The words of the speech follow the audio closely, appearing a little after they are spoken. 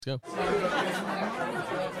Let's go.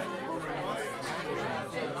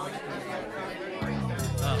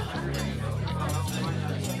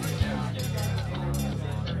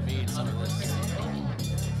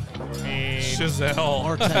 Giselle.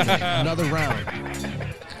 Bartending, another round.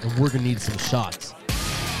 And we're going to need some shots.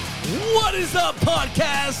 What is up,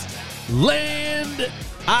 podcast land?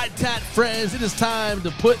 ITAT friends, it is time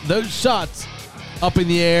to put those shots up in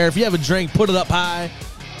the air. If you have a drink, put it up high.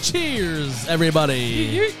 Cheers,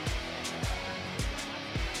 everybody.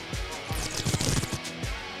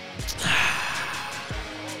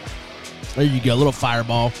 There you go, a little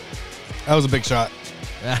fireball. That was a big shot.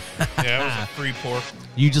 Yeah, it was a free pour.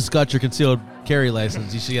 You just got your concealed carry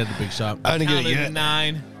license. You should get the big shot. I didn't get it yet.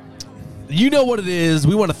 9. You know what it is.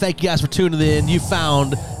 We want to thank you guys for tuning in. You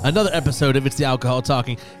found another episode of It's the Alcohol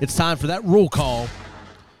Talking. It's time for that roll call.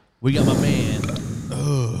 We got my man,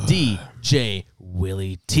 DJ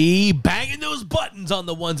Willie T, banging those buttons on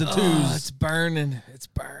the ones and twos. Oh, it's burning. It's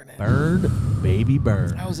burning. Burn, baby,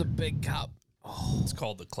 burn. That was a big cup. It's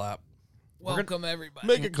called the clap. Welcome, everybody.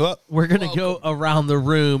 Make it clap. We're going to go around the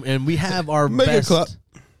room, and we have our Make it best clap.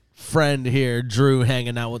 friend here, Drew,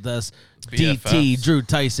 hanging out with us. DT, BFFs. Drew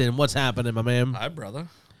Tyson. What's happening, my man? Hi, brother.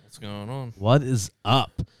 What's going on? What is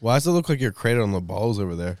up? Why does it look like you're cradling on the balls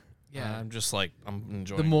over there? Yeah. I'm just like, I'm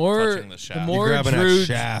enjoying The more, touching the shaft. the You're more grabbing Drew, that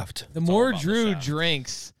shaft. the all more about the Drew shaft.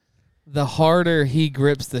 drinks, the harder he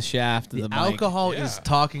grips the shaft of The the mic. alcohol Yeah. is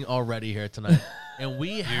talking already here tonight. And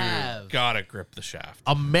we You have gotta grip the shaft.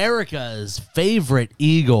 America's favorite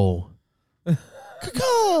eagle.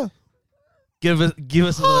 Give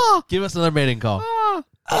us another mating call.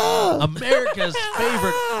 America's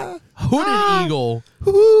favorite hooded eagle.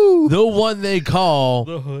 The one they call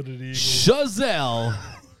hooded eagle. Chazelle,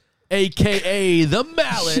 a.k.a. the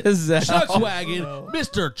mallet, Chazelle. Chuck's wagon,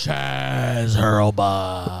 Mr. Chaz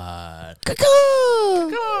Hurlbut.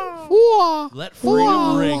 Let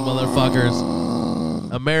freedom ring,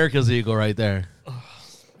 motherfuckers. America's eagle right there.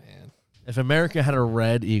 Man. If America had a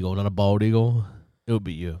red eagle, not a bald eagle, it would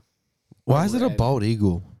be you. Why is it a bald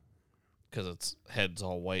eagle? Because its head's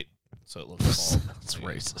all white, so it looks bald. That's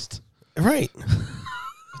racist. Right.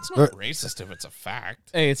 It's not racist if it's a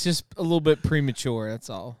fact. Hey, it's just a little bit premature. That's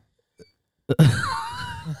all.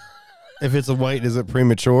 If it's a white, is it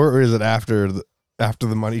premature or is it after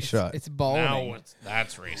the money shot? It's balding. Now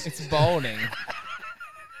that's racist. It's balding.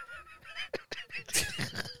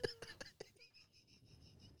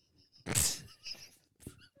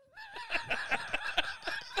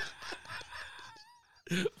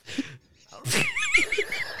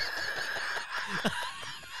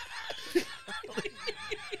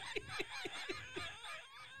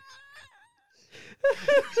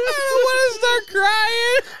 I want to start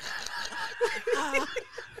crying.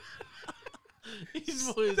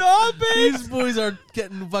 These boys, Stop it. these boys are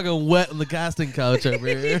getting fucking wet on the casting couch over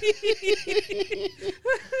here.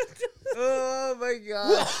 Oh my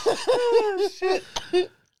god.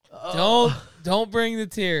 Don't bring the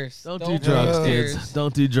tears. Don't do bring drugs, the kids. tears.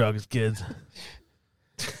 Don't do drugs, kids.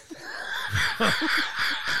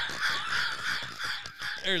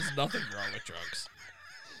 There's nothing wrong with drugs.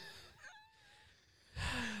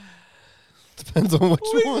 Depends on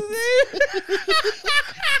which one.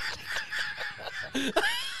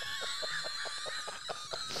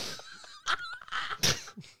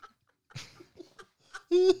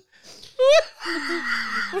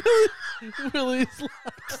 Really?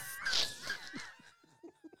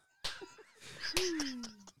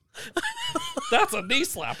 That's a knee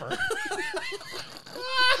slapper.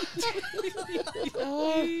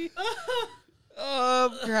 Oh,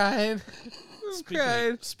 I'm crying. I'm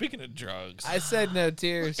crying. Speaking of drugs, I said no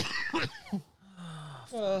tears.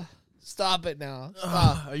 Stop it now.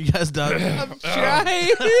 Stop. Are you guys done? I'm trying.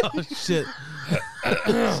 Oh, shit.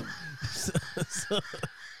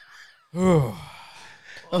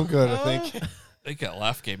 I'm good, I think. I think that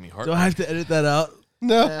laugh gave me heart. Do I have to edit that out?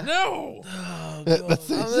 No. No. That's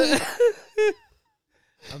it.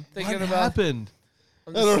 I'm thinking What about. happened?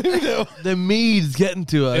 I don't even know. The mead's getting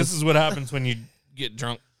to us. This is what happens when you get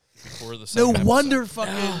drunk before the No second episode. wonder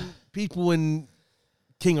fucking people in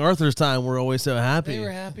King Arthur's time were always so happy. They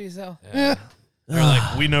were happy as hell. Yeah. They're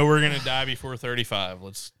like, we know we're gonna die before 35.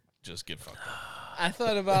 Let's just get fucked up. I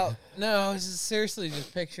thought about. No, I was just seriously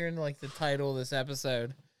just picturing like the title of this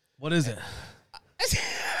episode. What is it?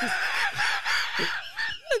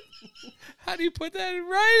 How do you put that in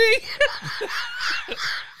writing?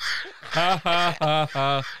 Ha ha ha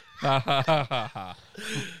ha ha ha ha ha.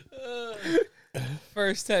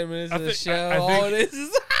 First 10 minutes of the think- show, I all think- it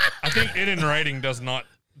is I think it in writing does not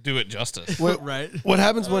do it justice. What, Right. what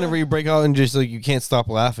happens whenever you break out and just like you can't stop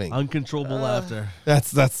laughing? Uncontrollable laughter.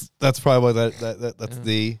 That's probably what that's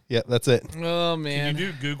the that's it. Oh Can man.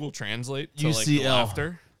 you do Google Translate to like the UCL.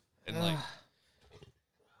 laughter? And like,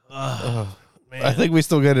 Man. I think we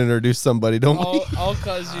still got to introduce somebody, don't we? all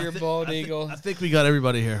cause of your bald eagle. I think we got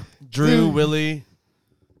everybody here. Drew, Willie,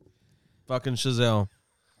 fucking Chazelle,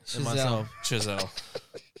 and myself. Chazelle.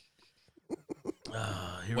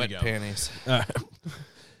 Here Wet we go. panties. All right.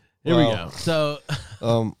 Here we Wow. go.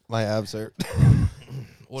 So, My abs hurt.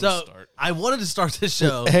 What a so start. I wanted to start this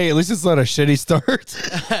show. Hey, at least it's not a shitty start.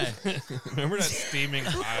 Remember that steaming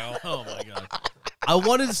pile? Oh my god. I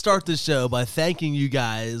wanted to start this show by thanking you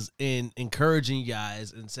guys and encouraging you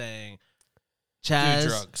guys and saying, Do Chaz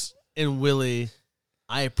drugs. and Willie,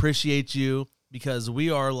 I appreciate you because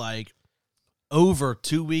we are like over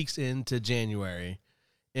 2 weeks into January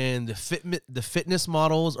and the fitness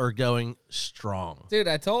models are going strong. Dude,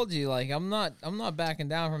 I told you, like, I'm not backing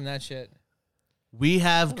down from that shit. We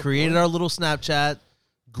have created our little Snapchat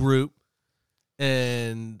group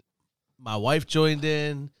and my wife joined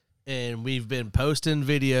in. And we've been posting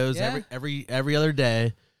videos Yeah. every other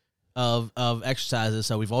day of exercises.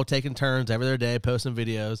 So we've all taken turns every other day posting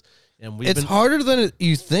videos. And we've It's been harder than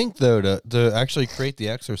you think, though, to actually create the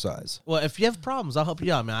exercise. well. If you have problems, I'll help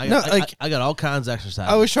you out, man. No, I got all kinds of exercises.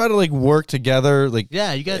 I always try to like work together, like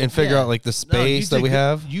yeah, you got and figure out like the No, you space that did we good-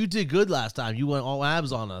 have. You did good last time. You went all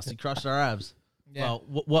abs on us. You crushed our abs. Yeah.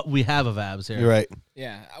 Well, what we have of abs here. You're right.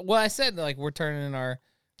 Yeah. Well, I said like we're turning in our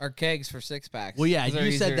kegs for 6-packs. Well, yeah, 'cause they're you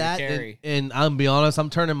easier said to that, carry. and I'm be honest. I'm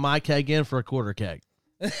turning my keg in for a quarter keg.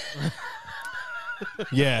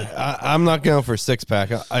 Yeah, I'm not going for 6-pack.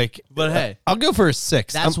 But hey, I'll go for a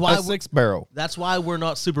 6. That's I'm why a 6 barrel. that's why we're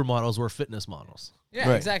not supermodels. We're fitness models. Yeah,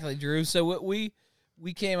 Right. exactly, Drew. So what we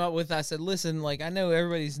came up with, I said, listen, like I know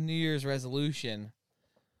everybody's New Year's resolution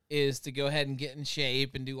is to go ahead and get in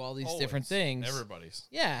shape and do all these different Always. things. Everybody's.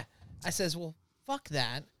 Yeah. I says, well, fuck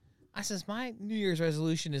that. I says, my New Year's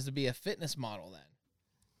resolution is to be a fitness model then.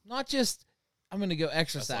 Not just I'm going to go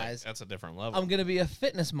exercise. That's a different level. I'm going to be a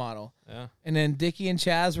fitness model. Yeah. And then Dickie and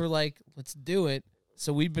Chaz were like, let's do it.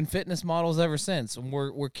 So we've been fitness models ever since, and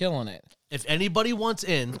we're killing it. If anybody wants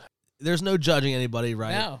in, there's no judging anybody,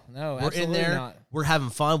 right? No, We're absolutely in there. not. We're having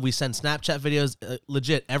fun. We send Snapchat videos.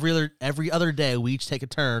 Legit, every other day, we each take a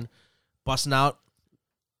turn, busting out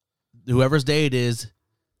whoever's day it is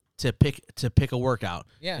to pick a workout.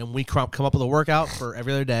 Yeah. And we come up with a workout for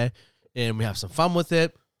every other day, and we have some fun with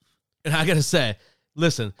it. And I gotta say,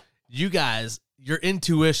 listen, you guys, your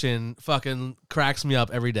intuition fucking cracks me up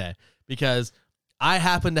every day because I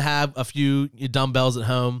happen to have a few dumbbells at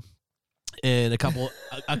home and a couple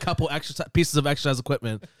exercise pieces of exercise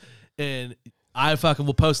equipment, and I fucking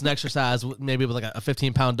will post an exercise maybe with like a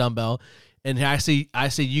 15-pound dumbbell, and I see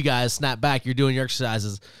you guys snap back. You're doing your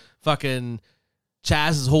exercises, fucking.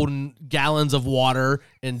 Chaz is holding gallons of water,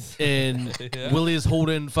 and Yeah. Willie is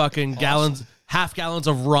holding fucking half gallons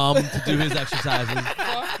of rum to do his exercises.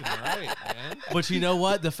 Fucking right, man. But you know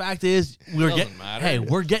what? The fact is, Doesn't matter. Hey,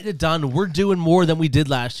 we're getting it done. We're doing more than we did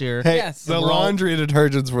last year. Hey, Yes. the We're all- laundry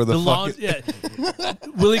detergents were the lawn, fucking... yeah.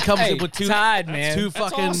 Willie comes Hey, in with Tide, man. two That's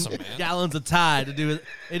fucking awesome, man. gallons of Tide to do it.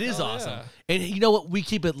 It is Hell awesome. yeah. And you know what? We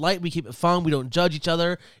keep it light. We keep it fun. We don't judge each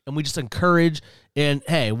other, and we just encourage. And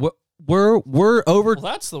hey, we're over. Well,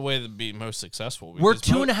 that's the way to be most successful. We're because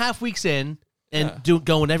 2.5 weeks in, and Yeah.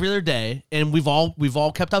 going every other day, and we've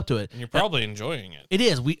all kept up to it. And you're probably enjoying it. It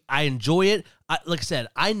is. I enjoy it. Like I said,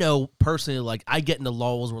 I know personally, like I get into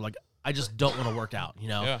lulls where like I just don't want to work out. You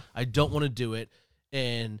know, Yeah. I don't want to do it,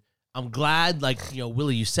 and I'm glad, like, you know,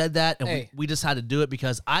 Willie, you said that, and Hey. we decided to do it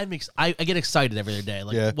because I get excited every other day.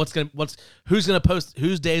 Like, Yeah. who's gonna post,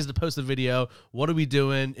 whose day is to post the video? What are we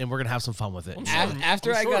doing? And we're gonna have some fun with it. I'm Af- sure-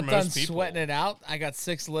 After I'm I sure got done most people- sweating it out, I got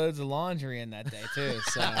 6 loads of laundry in that day too.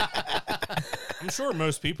 So I'm sure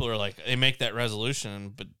most people are like, they make that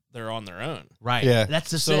resolution, but they're on their own. Right. Yeah.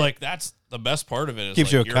 That's just So it. like that's the best part of it is Keeps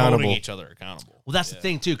like, you you're holding accountable. each other accountable. Well, that's the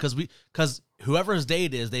thing too, because whoever's day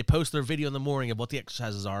it is, they post their video in the morning of what the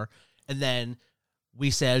exercises are, and then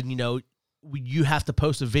we said, you know, you have to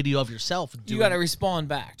post a video of yourself you got to respond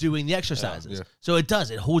back. doing the exercises. Yeah. So it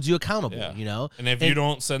holds you accountable. Yeah. You know, And if you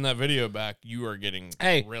don't send that video back, you are getting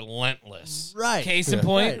Hey. relentless. right? Case in Yeah.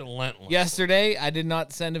 point, Relentless. yesterday I did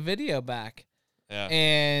not send a video back, Yeah.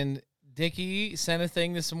 and Dickie sent a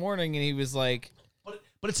thing this morning, and he was like,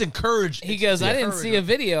 But it's encouraged. he It's goes, I didn't see a encouraging.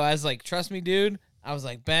 video. I was like, trust me, dude. I was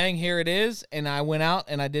like, bang, here it is, and I went out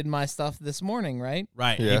and I did my stuff this morning, right?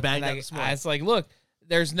 Right. Yeah. He banged And out I this morning. was like, look,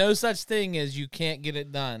 there's no such thing as you can't get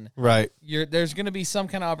it done. Right. There's going to be some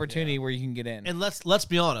kind of opportunity where you can get in. And let's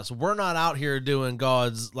be honest, we're not out here doing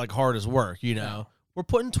God's like hardest work, you know. We're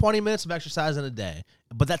putting 20 minutes of exercise in a day,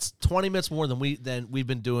 but that's 20 minutes more than we've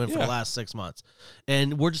been doing for the last 6 months.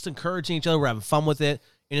 And we're just encouraging each other. We're having fun with it,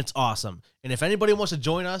 and it's awesome. And if anybody wants to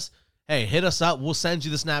join us, hey, hit us up. We'll send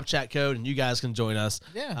you the Snapchat code, and you guys can join us.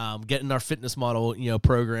 Yeah. Get in our fitness model,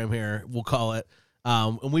 program here, we'll call it.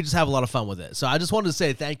 And we just have a lot of fun with it. So I just wanted to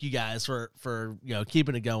say thank you guys for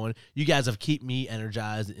keeping it going. You guys have kept me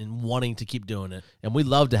energized and wanting to keep doing it. And we'd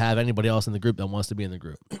love to have anybody else in the group that wants to be in the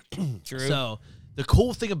group. True. So the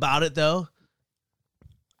cool thing about it, though,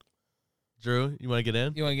 Drew, you want to get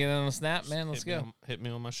in? You want to get in on a snap, man? Let's go. Hit me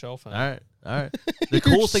on my shelf. All right. The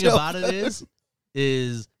cool thing about it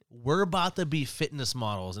is we're about to be fitness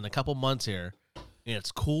models in a couple months here. And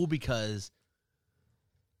it's cool because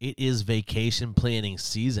it is vacation planning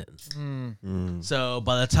season. So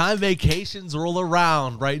by the time vacations roll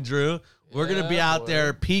around, right, Drew, we're going to be out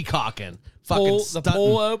there peacocking. The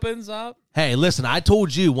pool opens up. Hey, listen, I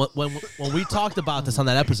told you when we talked about this on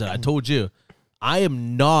that episode, I told you I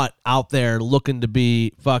am not out there looking to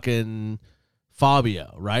be fucking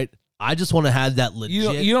Fabio, right? I just want to have that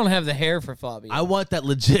legit. You don't have the hair for Fabio. I want that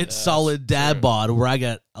legit solid dad bod where I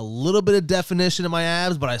got a little bit of definition in my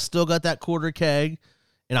abs, but I still got that quarter keg.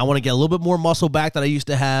 And I want to get a little bit more muscle back that I used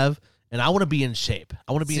to have. And I want to be in shape.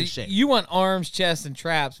 In shape. You want arms, chest, and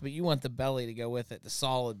traps, but you want the belly to go with it, the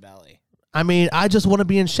solid belly. I mean, I just want to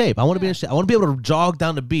be in shape. I want to be in shape. I want to be able to jog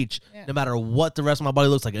down the beach no matter what the rest of my body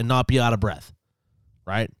looks like and not be out of breath.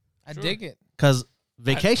 Right? I dig it. Because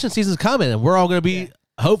vacation season's coming and we're all going to be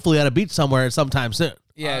hopefully at a beach somewhere sometime soon.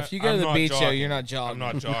 Yeah, if you go to the beach, though, you're not jogging.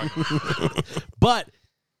 I'm not jogging. But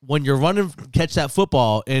when you're running, catch that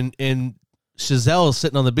football, and Chazelle's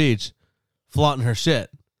sitting on the beach flaunting her shit,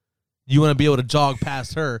 you want to be able to jog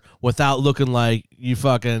past her without looking like you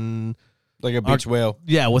fucking... Like a beach whale.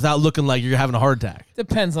 Yeah, without looking like you're having a heart attack.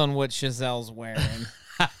 Depends on what Chazelle's wearing.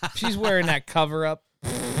 If she's wearing that cover-up.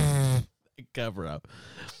 Cover-up.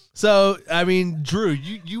 So, I mean, Drew,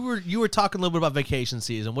 you were talking a little bit about vacation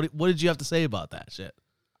season. What did you have to say about that shit?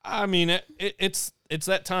 I mean, it's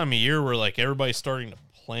that time of year where like everybody's starting to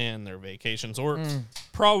plan their vacations, or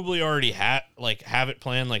probably already have it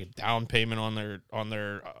planned, like a down payment on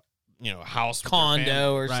their house,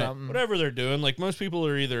 condo or something, whatever they're doing. Like most people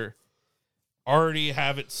are either already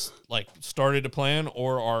have it like started to plan,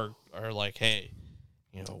 or are like, hey,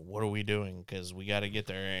 what are we doing? Because we got to get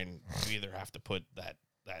there, and we either have to put that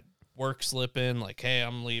work slip in, like, hey,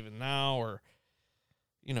 I'm leaving now, or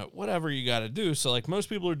whatever you got to do. So like most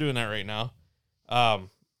people are doing that right now.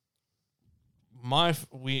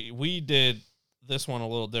 We did this one a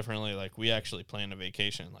little differently. Like we actually planned a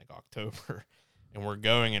vacation in like October, and we're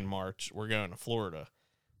going in March. We're going to Florida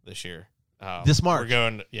this year. This March, we're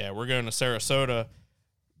going to Sarasota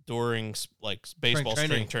during like baseball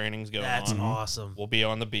spring trainings going on. That's awesome. We'll be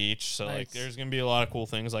on the beach, so like there's gonna be a lot of cool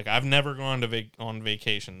things. Like I've never gone to on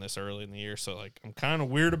vacation this early in the year, so like I'm kind of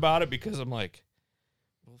weird about it because I'm like,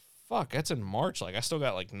 well, fuck, that's in March. Like I still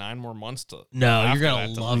got like 9 more months to. No, you're gonna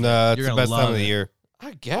love it. No, it's You're the gonna best time love of the it. year.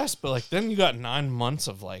 I guess, but like then you got 9 months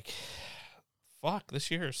of like, fuck, this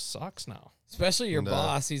year sucks now. Especially your No.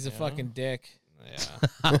 boss. He's a fucking dick. Yeah,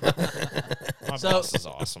 my boss is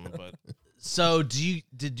awesome, but. So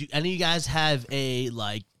did any of you guys have a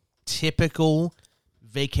like typical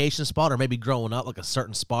vacation spot, or maybe growing up like a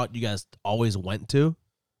certain spot you guys always went to?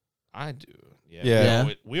 I do. Yeah.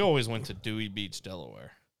 Yeah. We always went to Dewey Beach,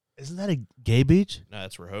 Delaware. Isn't that a gay beach? No,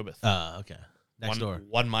 that's Rehoboth. Okay. Next door.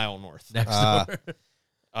 1 mile north. Next door.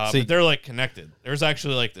 See- But they're like connected. There's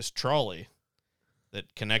actually like this trolley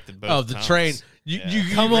that connected both. Oh, the towns. train. Yeah.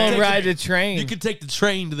 You Come can on, take ride the train. You could take the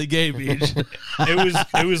train to the gay beach.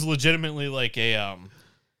 It was legitimately like a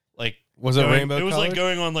like Was it rainbow It was like colored?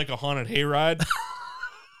 going on like a haunted hayride.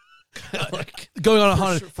 Like Going on a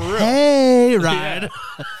haunted for real. hey ride.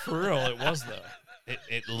 Yeah, for real, it was though.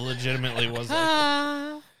 It legitimately was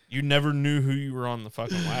like you never knew who you were on the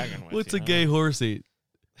fucking wagon with. What's you a know? gay horse seat?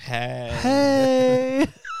 Hey. Hey.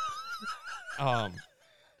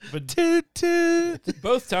 But Toot toot.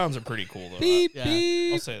 both towns are pretty cool though. Beep, Yeah. I'll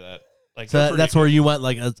beep. say that. Like So they're pretty that's where you went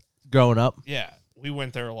like growing up? Yeah, we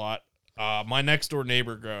went there a lot. My next door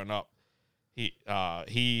neighbor growing up,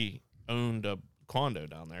 he owned a condo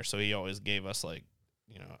down there, so he always gave us like,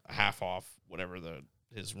 half off whatever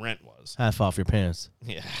his rent was. Half off your pants.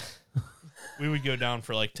 Yeah, we would go down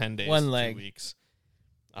for like 10 days, One 2 leg. weeks.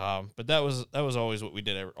 But that was always what we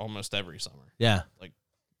did almost every summer. Yeah.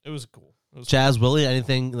 It was cool. It was Chaz, Willie,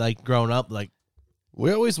 anything like growing up? Like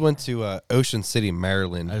We always went to Ocean City,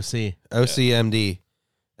 Maryland. OC. OCMD.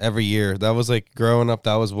 every year. That was like growing up.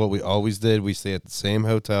 That was what we always did. We stay at the same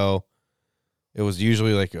hotel. It was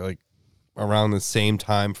usually like around the same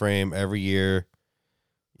time frame every year.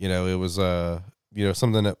 You know, it was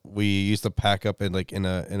something that we used to pack up in like in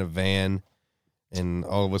a van, and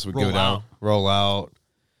all of us would go down, roll out.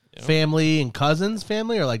 Yep. Family and cousins,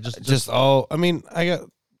 family, or like Just all. I mean, I got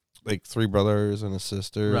like 3 brothers and a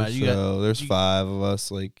sister. Right, There's 5 of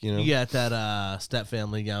us. Like, you know, you got that step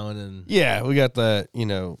family going and yeah, we got that. You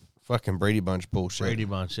know, fucking Brady Bunch bullshit. Brady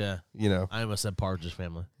Bunch. Yeah, You know, I almost said Partridge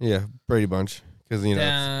Family. yeah, Brady Bunch, because you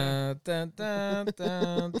know. Dun, dun,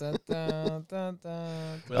 dun, dun, dun, dun,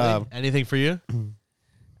 dun. Willie, anything for you?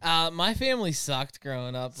 My family sucked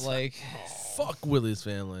growing up. Fuck Willie's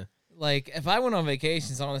family. Like if I went on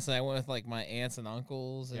vacations, honestly, I went with like my aunts and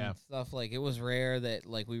uncles and Yeah. stuff. Like it was rare that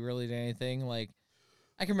like we really did anything. Like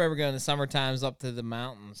I can remember going the summer times up to the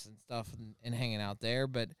mountains and stuff and hanging out there.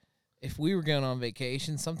 But if we were going on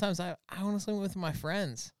vacation, sometimes I honestly went with my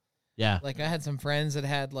friends. Yeah, Like I had some friends that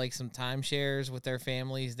had like some timeshares with their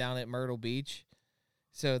families down at Myrtle Beach.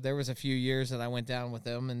 So there was a few years that I went down with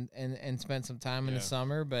them and spent some time in the Yeah.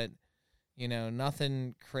 summer, but you know,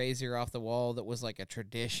 nothing crazy or off the wall that was like a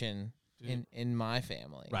tradition in my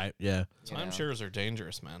family. right. Yeah, you know? Timeshares are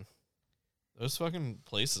dangerous, man. Those fucking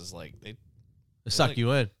places, like they suck like-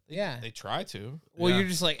 you in. Yeah. they try to. Well, Yeah. you're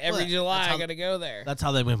just like every Well, July that's how- I got to go there. That's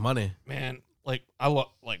how they make money. Man, like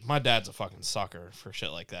like my dad's a fucking sucker for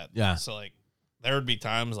shit like that. Yeah. So like there would be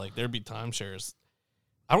times like there'd be timeshares.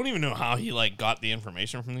 I don't even know how he like got the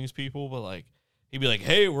information from these people, but like he'd be like,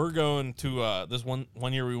 "Hey, we're going to this one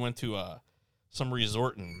year we went to some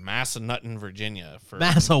resort in Massanutten, Virginia for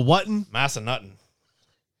Massa Whatton Massanutten.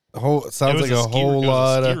 Sounds It was like a ski- whole it was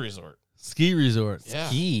lot a ski of resort. ski resort. Yeah.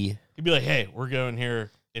 ski. He'd be like, "Hey, we're going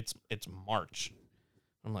here. It's March."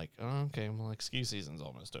 I'm like, "Oh, okay. Well, like ski season's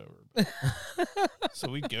almost over." So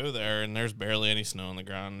we go there, and there's barely any snow on the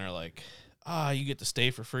ground. And they're like, you get to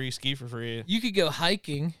stay for free, ski for free." You could go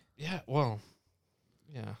hiking. Yeah, well,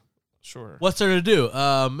 yeah, sure. What's there to do?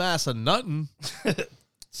 Massa Nuttin.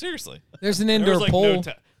 Seriously, There's an there indoor was like pool.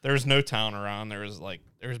 there was no town around. There was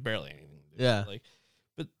barely anything. To do. Yeah. Like,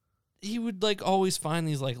 but he would like always find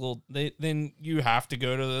these like little. Then you have to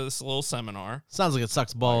go to this little seminar. Sounds like it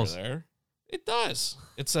sucks while balls. you're there. It does.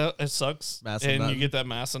 It sucks. Mass and of you get that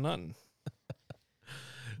mass of nothing.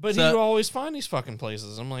 But So- he would always find these fucking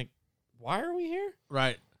places. I'm like, why are we here?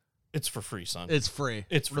 Right. It's for free, son. It's free.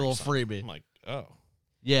 It's a free, little son. freebie. I'm like, oh,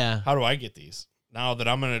 Yeah. how do I get these? Now that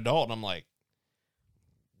I'm an adult, I'm like,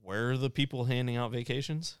 where are the people handing out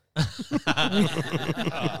vacations?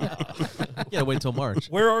 Yeah, wait till March.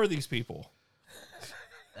 Where are these people?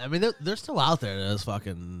 I mean, they're still out there. Those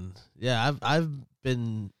fucking I've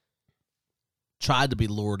been tried to be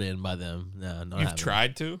lured in by them. No, no, You've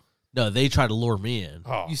tried to? No, they tried to lure me in.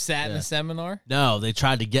 Oh, You sat in Yeah. a seminar? No, they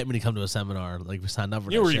tried to get me to come to a seminar. Like we signed up for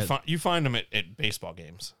that shit. you find them at baseball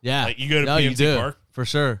games. Yeah, Like you go to no, you PNC do Park, for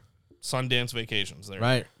sure. Sundance Vacations. There,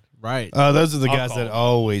 Right, right. Those are the I'll guys call that them.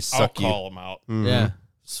 always I'll suck you. call them out. Mhm. Yeah,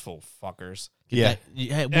 It's full fuckers. Yeah.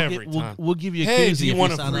 Hey, Every time. we'll give you a Hey, koozie do you if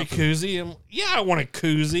want a sign free up for- koozie? Yeah, I want a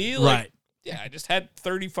koozie. Like, Right. Yeah, I just had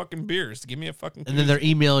 30 fucking beers. Give me a fucking koozie. And then they're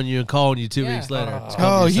emailing you and calling you 2 Yeah. weeks later. Oh. to come to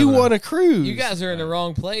Oh, your you seminar. want a cruise? You guys are in the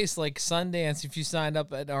wrong place. Like Sundance, if you signed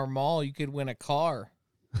up at our mall, you could win a car.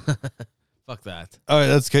 Fuck that. Oh,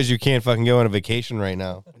 that's because you can't fucking go on a vacation right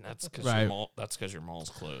now. And that's because Right. your mall's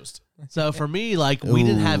closed. So for me, like we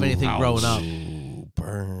didn't have anything growing up. Ooh,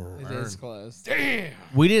 burn. It is closed. Damn.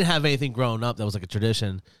 We didn't have anything growing up that was like a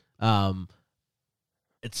tradition.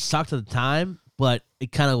 It sucked at the time, but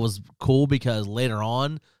it kind of was cool because later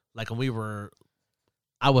on, like when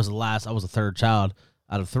I was the third child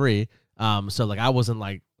out of 3. So like I wasn't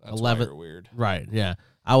like That's why 11th. you're weird. Right. Yeah.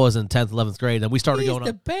 I was in 10th, 11th grade, and we started He's going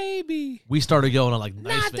the on. baby, We started going on like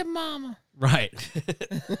nice. not the mama. Right.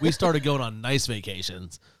 We started going on nice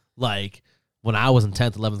vacations. Like when I was in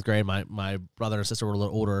 10th, 11th grade, my brother and sister were a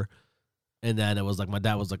little older. And then it was like my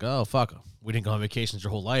dad was like, oh, fuck, we didn't go on vacations your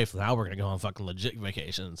whole life. Now we're going to go on fucking legit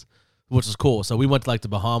vacations, which is cool. So we went to like the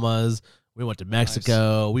Bahamas. We went to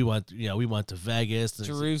Mexico. We went to Vegas.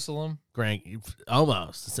 Jerusalem.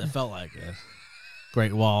 Almost. It felt like it.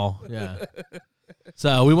 Great Wall. Yeah.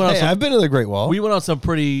 So we went on Hey, I've been to the Great Wall. we went on some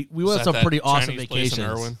pretty Is that that awesome Chinese place in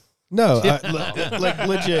vacations. Irwin? no, like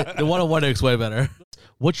legit. The one on One Oak's way better.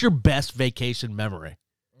 What's your best vacation memory?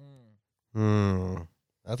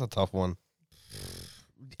 That's a tough one.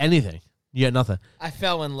 Anything. You got nothing. I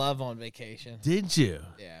fell in love on vacation. Did you?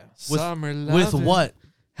 Yeah. Summer With what?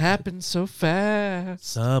 happened so fast.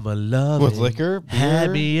 Summer love. With liquor, Had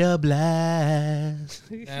beer? me a blast.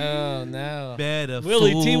 No, no. Better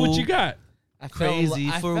Willie fool. T, what you got? I Crazy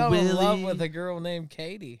I for fell in love Willie. with a girl named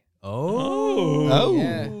Katie. Oh.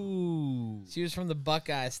 Yeah. Ooh. She was from the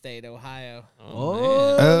Buckeye State, Ohio.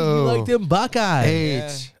 Oh, man. Oh. you like them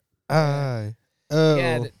Buckeyes. H-I. Oh.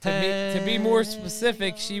 Yeah, to be more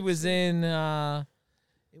specific, she was in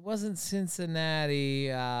it wasn't Cincinnati.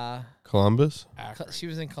 Columbus? Akron. She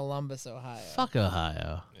was in Columbus, Ohio. Fuck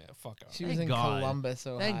Ohio. Yeah, fuck off. She was Thank in God. Columbus,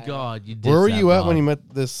 Ohio. Thank God you did. Where were you at when you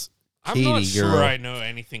met this I'm Katie not girl? sure I know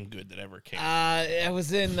anything good that ever came. I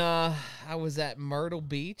was at Myrtle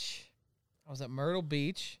Beach.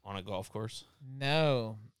 On a golf course.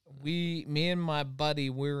 No, me and my buddy,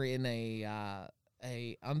 we were in a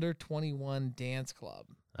under 21 dance club,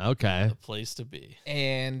 Okay. The place to be.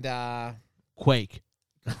 and I Quake.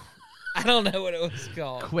 don't know what it was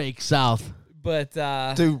called, Quake South. but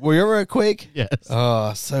Dude, were you ever at Quake? Yes.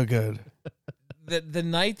 Oh, so good. the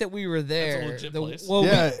night that we were there, legit the- place. well,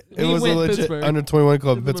 Yeah, it we was a went- legit Pittsburgh. under 21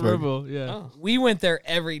 club in Pittsburgh. Yeah. Oh, we went there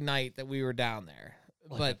every night that we were down there,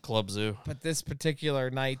 like a club zoo. but this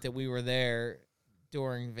particular night that we were there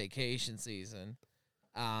during vacation season,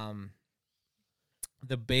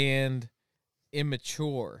 the band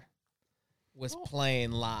Immature was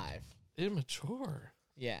playing live. Immature.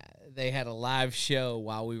 Yeah, they had a live show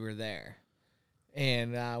while we were there.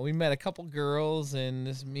 And we met a couple girls, and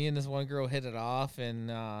me and this one girl hit it off, and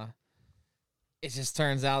it just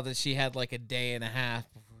turns out that she had like a day and a half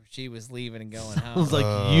before she was leaving and going home. Sounds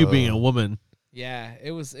like you being a woman. Yeah,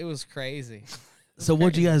 it was crazy. So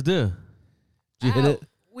what'd you guys do? Did you hit it?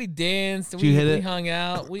 We danced. Did you hit we it? hung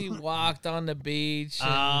out. We walked on the beach. and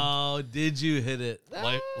Oh, did you hit it?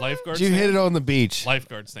 Lifeguard Did you stand? hit it on the beach?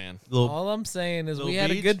 Lifeguard stand. all I'm saying is we little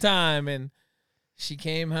had a beach? good time, and she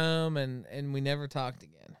came home, and we never talked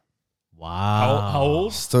again. Wow. How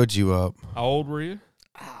old? Stood you up. How old were you?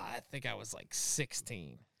 I think I was like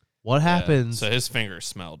 16. What happens? So his fingers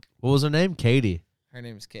smelled. What was her name? Katie. Her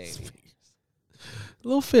name's Katie. A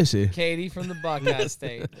little fishy. Katie from the Buckeye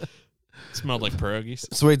State. Smelled like pierogies.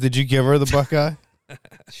 So wait, did you give her the Buckeye?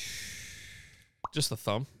 Just the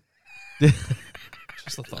thumb.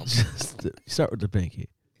 Just the thumb. Start with the pinky.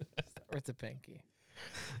 With the pinky.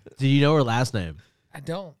 Do you know her last name? I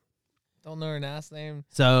don't know her last name.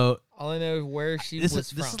 So All I know is where she this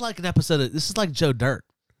was is from. like an episode of this is like Joe Dirt.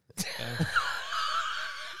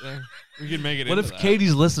 We can make it What into if that.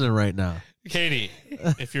 Katie's listening right now? Katie,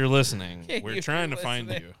 if you're listening, Katie, we're if trying you're to find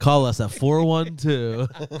listening. you. Call us at 412.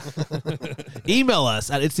 Email us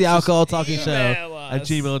at it's the alcohol talking show email at us.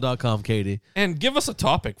 gmail.com, Katie. And give us a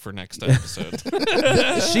topic for next episode.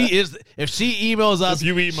 She is if she emails us, If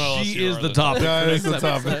you email us, she you is are the the topic. That for is next the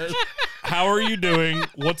topic. episode. How are you doing?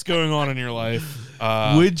 What's going on in your life?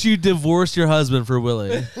 Would you divorce your husband for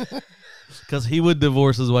Willie? Because he would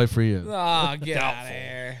divorce his wife for you. Oh, get out of Doubtful.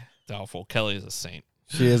 here. Doubtful. Kelly is a saint.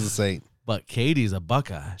 She is a saint. But Katie's a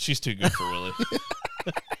Buckeye. She's too good for Willie.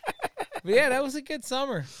 But yeah, that was a good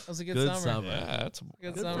summer. That was a good, Good summer. summer. Yeah, that's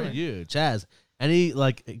Good Good summer. for you, Chaz. Any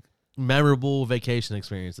like memorable vacation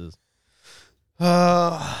experiences?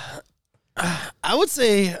 I would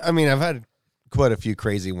say, I mean, I've had quite a few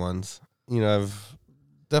crazy ones. You know, I've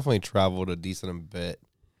definitely traveled a decent bit.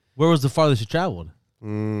 Where was the farthest you traveled?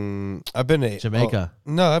 I've been to Jamaica.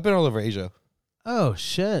 No, I've been all over Asia. Oh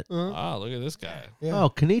shit! Ah, look at this guy. Yeah. Oh,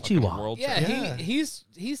 Fucking konnichiwa. world Yeah, trip. Yeah.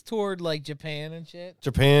 he's toured like Japan and shit.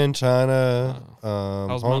 Japan, China,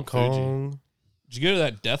 How's Hong Mount Fuji? Kong. Did you go to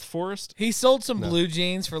that death forest? He sold some No. blue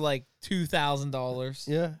jeans for like $2,000.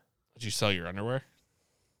 Yeah. Did you sell your underwear?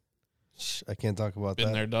 Shh, I can't talk about Been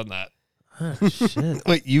that. there, done that. Oh, shit.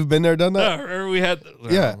 Wait, you've been there, done that? No, or we had.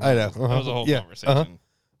 Yeah, I know. That was a whole Yeah, conversation.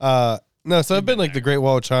 No, so I've You've been been like the there. Great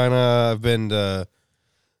Wall of China. I've been to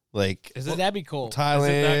like Is So it that'd be cool.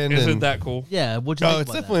 Thailand. Is it and- that cool? Yeah, what'd you Oh, think it's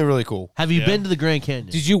about definitely really cool. that? Have you Yeah. been to the Grand Canyon?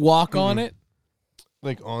 Did you walk on it?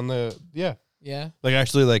 Like on the yeah, Yeah. like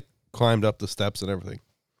actually like climbed up the steps and everything.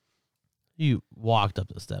 You walked up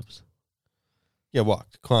the steps. Yeah,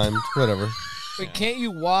 walked, climbed, whatever. But can't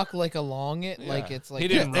you walk like along it? Like Yeah. it's like he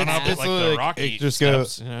didn't Yeah, run up it's it like like- the Rocky it just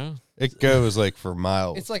steps. You know? It goes like for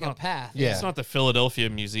miles. it's like a not- path. Yeah. It's not the Philadelphia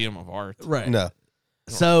Museum of Art. Right. No.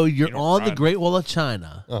 So you're you don't on the ride. Great Wall of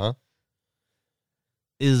China.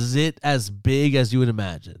 Is it as big as you would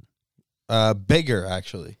imagine? Bigger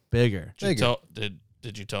actually. Bigger. Did you Bigger. tell,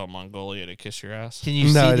 did you tell Mongolia to kiss your ass? Can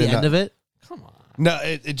you No, I see did the end not. of it? Come on. No,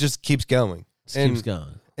 it just keeps going. Just And- keeps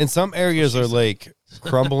going. And some areas are like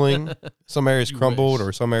crumbling. Some areas You crumbled, wish.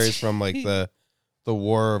 or some areas from like the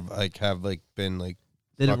war of, like have like been like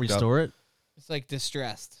They didn't fucked up. restore it? It's like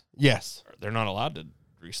distressed. yes. They're not allowed to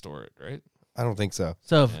restore it, right? I don't think so.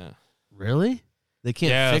 So, Yeah. really? They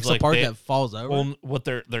can't Yeah, fix like a part they- that falls over. Well, what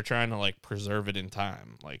they're trying to like preserve it in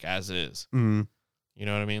time, like as is. Mm. You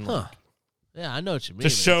know what I mean? Huh. Like, Yeah, I know what you mean. to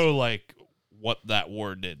show like what that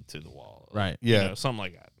war did to the wall. Right. Yeah. You know, something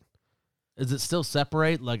like that. Does it still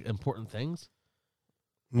separate like important things?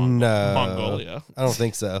 No. Mongolia. I don't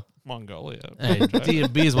think so. Mongolia. Hey,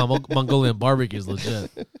 D&B's Mongolian barbecue is legit.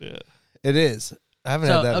 Yeah. It is. I haven't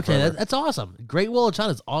So, had that. okay, forever. that's awesome. Great Wall of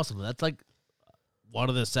China is awesome. That's like one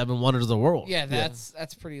of the 7 wonders of the world. Yeah,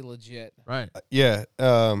 that's pretty legit. Right. Yeah.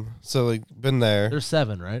 So like been there. There's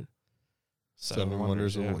 7, right? Seven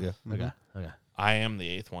wonders. of the Yeah. world, yeah. Okay. Okay. I am the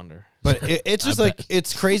 8th wonder. But it's just I like bet.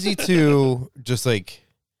 it's crazy to just like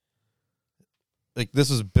this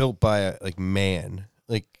was built by like man.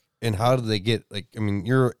 Like, and how did they get like? I mean,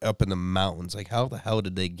 you're up in the mountains. Like, how the hell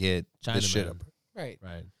did they get this shit Chinaman. up? Right.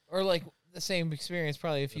 Right. Or like the same experience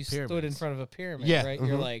probably if The you stood in pyramids. front of a pyramid, Yeah, right?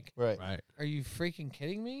 You're mhm. like, Right. Right. are you freaking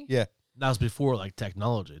kidding me? Yeah. That was before like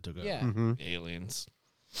technology took over. Yeah. hmm Aliens.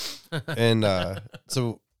 And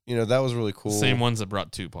so that was really cool. Same ones that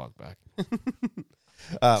brought Tupac back.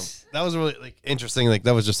 That was really like interesting. Like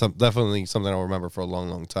that was just definitely something I'll remember for a long,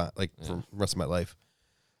 long time. Like for the rest of my life.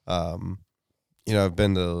 I've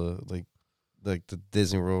been to like the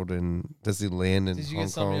Disney World and Disneyland in Did you Hong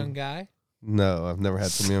get some Kong. young guy? No, I've never had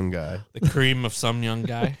some young guy. The cream of some young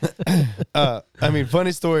guy. I mean,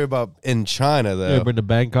 funny story about in China though. You ever been to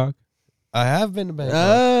Bangkok? I have been to Bangkok.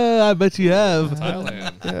 I bet you have.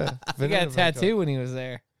 Thailand. Yeah, He got a tattoo when he was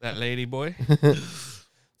there. That lady boy.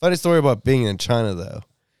 Funny story about being in China though.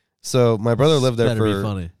 So my brother lived there Better be for.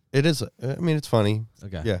 funny. It is. I mean, it's funny.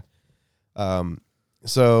 Okay. Yeah.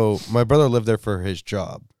 So my brother lived there for his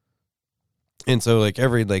job. And so like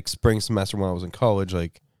every like spring semester when I was in college,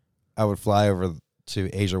 like I would fly over to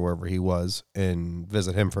Asia wherever he was and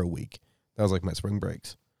visit him for a week. That was like my spring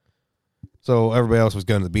breaks. So everybody else was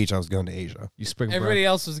going to the beach, I was going to Asia. You spring Everybody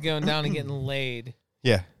else was going down and getting laid.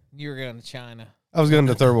 Yeah. You were going to China. I was going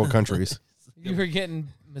to third world countries. You were getting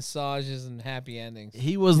massages and happy endings.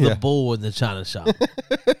 He was Yeah. the bull in the China shop.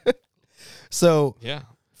 So Yeah.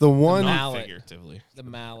 the one Not Not mallet. figuratively. The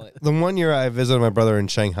mallet. the one year I visited my brother in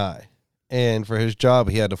Shanghai, and for his job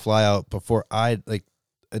he had to fly out before a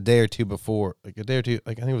day or two,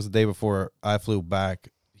 like I think it was the day before I flew back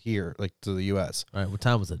here, like to the US. All right. What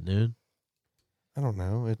time was it? Noon? I don't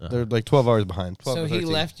know. Uh-huh. They're like 12 hours behind. 12 So or he 13.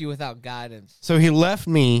 left you without guidance. So he left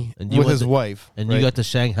me And you with went his to- wife. And right? you got to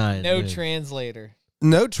Shanghai. at No noon. translator.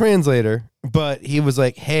 no translator, but he was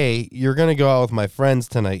like, "Hey, you're gonna go out with my friends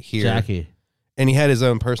tonight here." Jackie. And he had his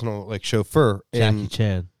own personal like chauffeur. Jackie And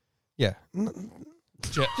Chan. yeah,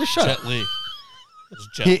 Jet, Just shut Jet up. Li. It's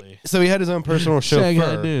Jet Li. so he had his own personal Shanghai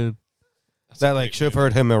chauffeur noon. That's that a like great movie.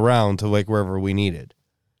 chauffeured him around to like wherever we needed.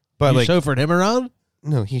 But You like, chauffeured him around?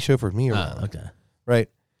 no, he chauffeured me around. Ah, okay. Right.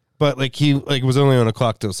 But like he like was only on a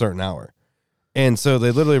clock to a certain hour. And so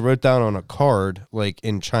they literally wrote down on a card, like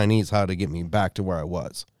in Chinese, how to get me back to where I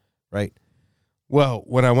was. Right. Well,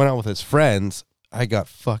 when I went out with his friends, I got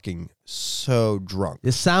fucking so drunk.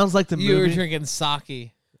 It sounds like the You were movie. drinking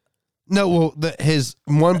sake. No, well, his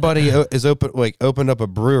one buddy opened up a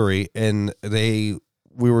brewery, and we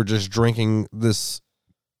were just drinking this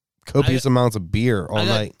copious amounts of beer all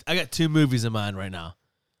night. I got 2 movies in mind right now.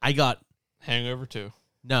 I got Hangover 2.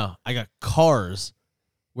 Cars,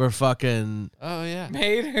 where fucking Oh, yeah.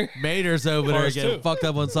 Mater. Mater's over Cars there getting 2. fucked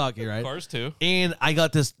up on sake, right? Cars 2. And I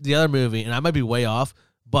got the other movie, and I might be way off,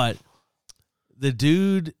 but the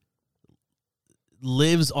dude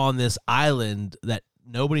lives on this island that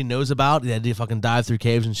nobody knows about. He had to fucking dive through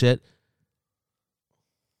caves and shit.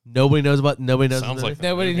 Nobody knows Sounds the like movie. the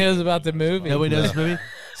Nobody movie knows that about the knows movie. Nobody knows this movie.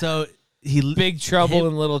 So he Big Trouble Him-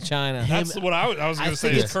 in Little China. him- That's what I was I going to say.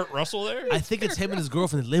 think Is it's- Kurt Russell there? I think it's him and his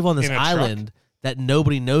girlfriend that live on this In a truck? island that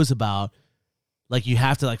nobody knows about. Like you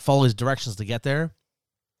have to like follow his directions to get there.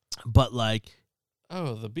 But like,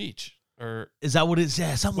 Oh, the beach. Or is that what it is?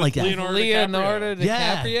 Yeah, something like that. Leonardo DiCaprio?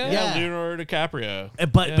 Yeah, yeah. Leonardo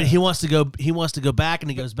DiCaprio. But Yeah. he wants to go back, and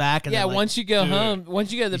he goes back. And Yeah, then, like, once you go Dude, home,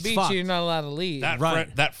 once you go to the he's beach, fucked. you're not allowed to leave. That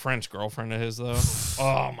Right. that French girlfriend of his though.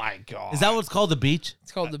 Oh my god. is that what's called the beach?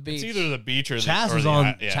 It's called the beach. It's either the beach or Chaz the, or was the,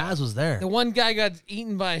 on. yeah. Chaz was there. The one guy got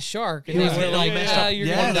eaten by a shark, and He they was were getting like, all messed "Ah, up. you're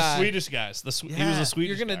Yeah, One gonna of the die. Swedish guys. He was Yeah. a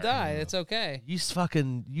Swedish. You're gonna guy. die. It's okay."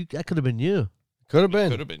 That could have been you. Could have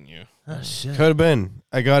been. Could have been you. Oh shit. Could have been.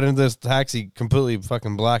 I got into this taxi completely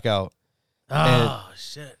fucking blackout. Oh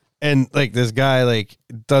shit. And like this guy like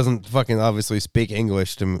doesn't fucking obviously speak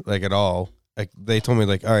English to me like at all. Like they told me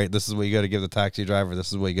like, all right, this is what you got to give the taxi driver.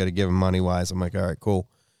 This is what you got to give him money wise. I'm like, all right, cool.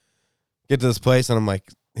 Get to this place and I'm like,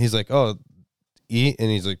 he's like, oh, eat, and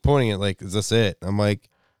he's like pointing at like, is this it? I'm like,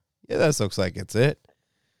 yeah, that looks like it's it.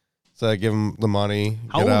 So I give them the money.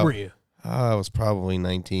 How get old out. were you? I was probably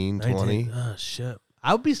 19, 20. Oh shit!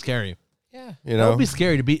 I would be scary. Yeah. You That know, would be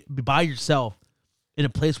scary to be by yourself in a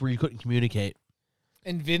place where you couldn't communicate.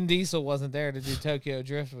 And Vin Diesel wasn't there to do Tokyo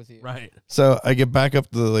Drift with you. Right. so I get back up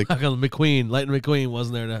to the like. Lightning McQueen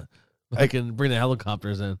wasn't there to I can bring the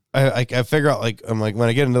helicopters in. I figure out like I'm like when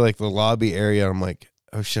I get into like the lobby area, I'm like,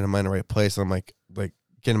 oh shit, am I in the right place? I'm like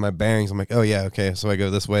getting my bearings. I'm like, oh yeah, okay. So I go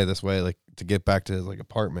this way, like to get back to his like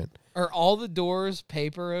apartment. Are all the doors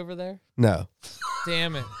paper over there? No,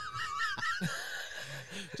 Damn it.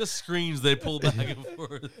 Just screens they pull back and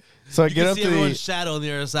forth. so I You get can up see to everyone's the shadow on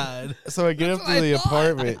the other side. so I get up what to I the thought.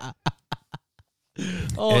 apartment.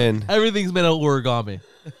 Oh, And- everything's made of origami.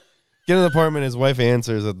 Get in the apartment. His wife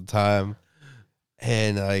answers at the time,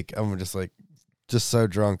 and like I'm just so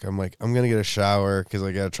drunk. I'm like, I'm gonna get a shower because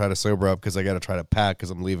I gotta try to sober up because I gotta try to pack because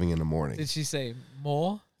I'm leaving in the morning. Did she say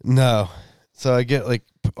more? No. So I get like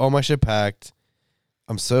all my shit packed.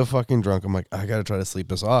 I'm so fucking drunk. I'm like, I gotta try to sleep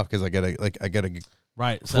this off because I gotta.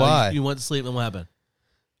 Right. So Fly. you went to sleep and what happened?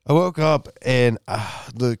 I woke up and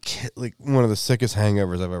like one of the sickest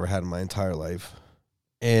hangovers I've ever had in my entire life,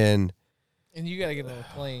 and And you got to get on a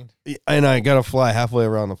plane. I gotta fly halfway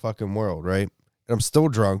around the fucking world, right? And I'm still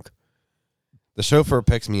drunk. The chauffeur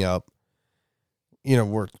picks me up. You know,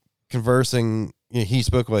 we're conversing. You know, he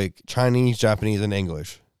spoke like Chinese, Japanese, and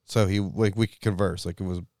English, so he like we could converse. Like it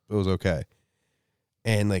was okay.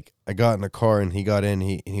 And like I got in the car and he got in.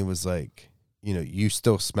 He was like, you know, you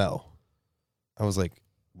still smell. I was like,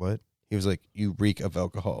 what? He was like, you reek of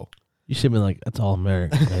alcohol. You should be like, that's all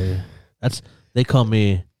American, baby. They call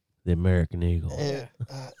me the American Eagle.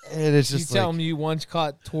 And it's You just tell like, him you once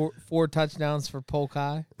caught 4 touchdowns for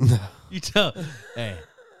Polkai. You tell, hey,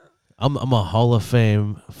 I'm a Hall of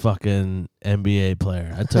Fame fucking NBA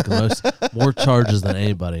player. I took more charges than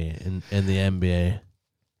anybody in the NBA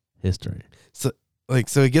history. so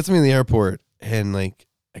he gets me in the airport and like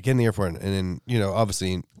I get in the airport and then, you know,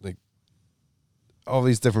 obviously like all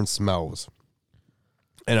these different smells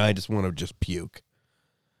and I just want to just puke.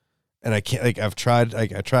 And I can't, like, I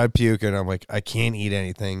tried puke and I'm like, I can't eat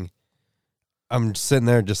anything. I'm sitting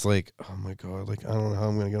there just like, oh my God, like, I don't know how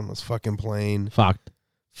I'm going to get on this fucking plane. Fucked.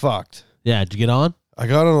 Yeah, did you get on? I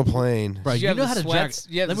got on a plane. Bro, Did you you have know the how to sweats?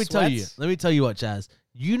 jack. You have Let the me tell you. sweats? Let me tell you what, Chaz.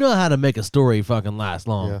 You know how to make a story fucking last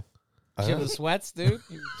long. Yeah. Did you have the sweats, dude?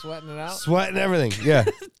 You were sweating it out? Sweat and everything. Yeah.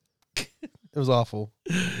 It was awful.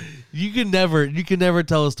 You can never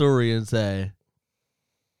tell a story and say,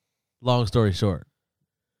 long story short.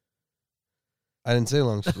 I didn't say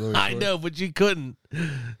long story I short. know, but you couldn't.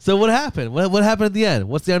 So what happened? What happened at the end?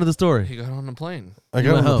 What's the end of the story? He got on the plane. I You got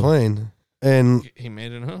on went the home. plane and He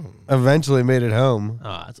made it home. eventually made it home.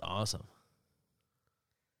 Oh, that's awesome.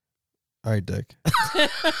 All right, Dick.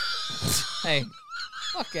 Hey,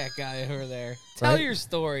 fuck that guy over there. Tell Right? your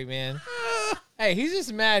story, man. Hey, he's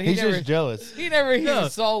just mad. He's just jealous. He never even No.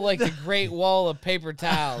 saw like the Great Wall of paper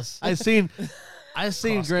towels. I seen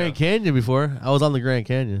Costco. Grand Canyon before. I was on the Grand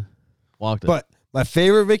Canyon. Walked it. But my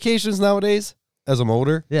favorite vacations nowadays, as I'm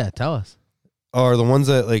older, yeah, tell us. are the ones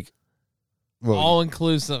that like. Well, All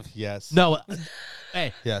inclusive. yes. No,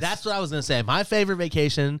 hey, Yes. that's what I was gonna say. My favorite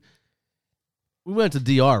vacation. We went to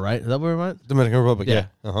DR, right? Is that where we went? Dominican Republic. Yeah.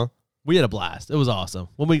 Yeah. Uh huh. We had a blast. It was awesome.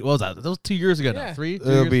 What was that? That was 2 years ago now. Yeah. 3? 2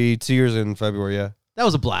 It'll years? be 2 years in February. Yeah. That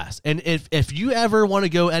was a blast. And if you ever want to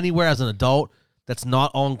go anywhere as an adult that's not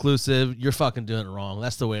all inclusive, you're fucking doing it wrong.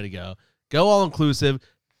 That's the way to go. Go all inclusive.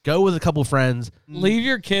 Go with a couple friends. Leave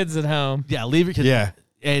your kids at home. Yeah, leave your kids. Yeah.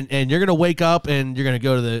 And you're gonna wake up and you're gonna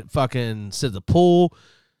go to the fucking sit at the pool.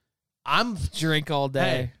 I'm Drink all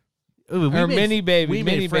day. Hey, we Or made- mini baby, We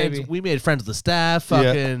mini made friends. baby. We made friends with the staff. Yeah.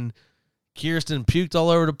 Fucking Kirsten puked all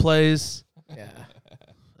over the place. Yeah.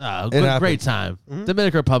 Great happens. time. Mhm.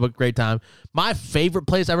 Dominican Republic, great time. My favorite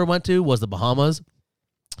place I ever went to was the Bahamas,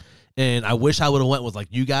 and I wish I would have went with like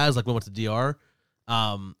you guys, like we went to DR.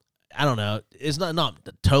 I don't know. It's not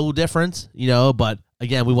a total difference, you know. But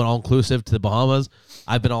again, we went all inclusive to the Bahamas.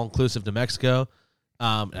 I've been all inclusive to Mexico.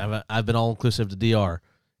 I've been all inclusive to DR,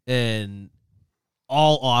 and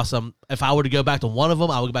all awesome. If I were to go back to one of them,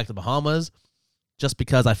 I would go back to Bahamas, just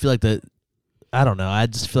because I feel like I don't know. I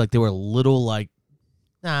just feel like they were a little like.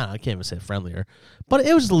 Nah, I can't even say friendlier, but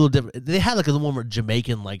it was just a little different. They had like a more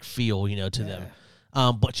Jamaican like feel, you know, to them.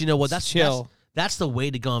 But you know what? That's chill. That's the way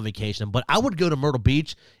to go on vacation. But I would go to Myrtle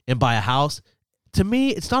Beach and buy a house. To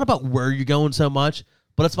me, it's not about where you're going so much,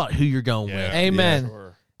 but it's about who you're going with. Amen.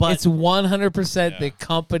 Sure. But It's 100% the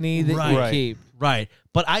company that you Right. keep. right.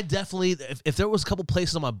 But I definitely, if there was a couple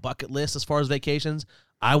places on my bucket list as far as vacations,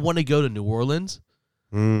 I want to go to New Orleans.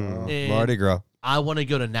 And Mardi Gras. I want to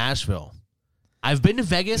go to Nashville. I've been to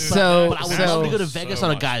Vegas, So- but I would so- love to go to Vegas so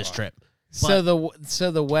on a much guy's fun. trip. So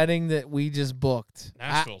the wedding that we just booked,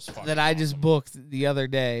 Nashville's fucking that I just awesome. booked the other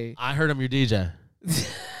day, I heard I'm your DJ.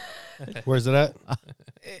 Where's it at?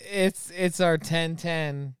 it's our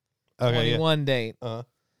 10-10 Okay, 21 date. yeah.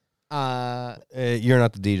 You're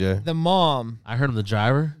not the DJ. The mom I heard I'm the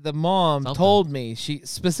driver. Something. told me, she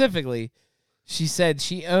said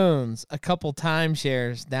she owns a couple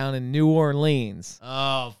timeshares down in New Orleans.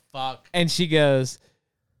 Oh fuck! And she goes,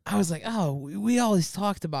 I was like, oh, we always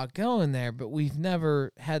talked about going there, but we've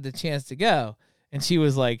never had the chance to go. And she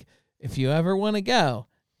was like, if you ever want to go,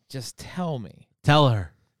 just tell me. Tell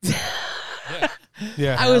her.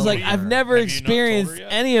 Yeah. I was Hell like, yeah. I've never Have you not told her experienced yet?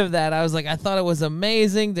 any of that. I was like, I thought it was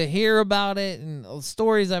amazing to hear about it and the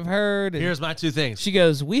stories I've heard. And Here's my two things. she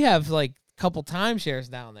goes, we have like a couple timeshares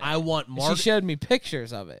down there. I want And Mardi. she showed me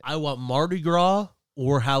pictures of it. I want Mardi Gras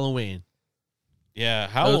or Halloween. Yeah,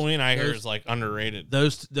 Halloween I hear those- is like underrated.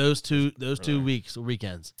 Those two Really?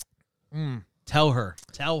 weekends. Mm. Tell her.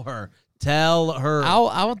 Tell her. Tell her.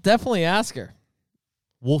 I'll definitely ask her.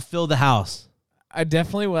 We'll fill the house. I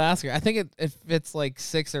definitely will ask her. I think it fits like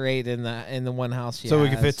 6 or 8 in the one house she So we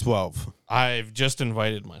has. can fit 12. I've just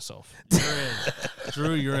invited myself. You're in.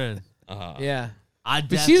 Drew, you're in. Yeah. I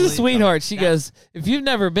But she's a definitely- sweetheart. She that- goes, if you've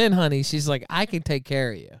never been, honey, she's like, I can take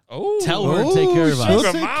care of you. Oh, Tell her to take care of she'll us.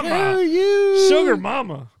 Sugar take mama. care of you. Sugar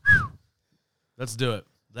mama. Let's do it.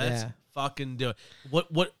 Let's Yeah. fucking do it.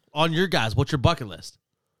 What on your guys? What's your bucket list?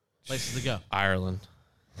 Places to go. Ireland.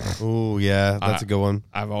 Oh, yeah. That's a good one.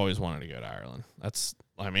 I've always wanted to go to Ireland.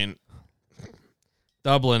 I mean,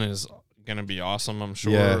 Dublin is gonna be awesome, I'm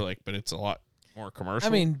sure. Yeah. But it's a lot more commercial.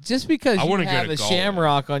 I mean, just because I you wanna go have to a Galway.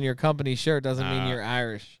 shamrock on your company shirt doesn't mean Nah. you're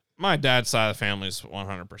Irish. my dad's side of the family is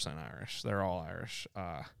 100% Irish. They're all Irish.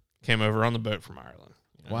 Came over on the boat from Ireland.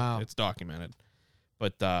 Wow. It's documented.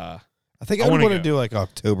 But I think I I would wanna want to go. do like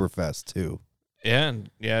Oktoberfest too.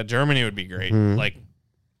 yeah, Germany would be great. Mhm. Like,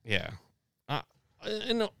 yeah,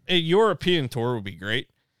 and a European tour would be great,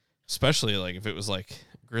 especially like if it was like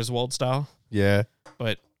Griswold style. Yeah.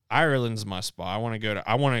 But Ireland's my spot. I want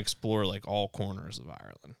to explore like all corners of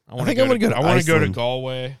Ireland. I want think I wanna go to I want to go to Iceland.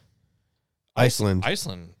 Galway. Iceland.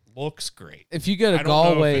 Iceland looks great. If you go to I don't know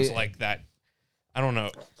if Galway, it's like that. I don't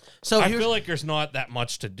know. So I here's, feel like there's not that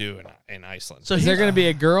much to do in Iceland. so is there here's, going to be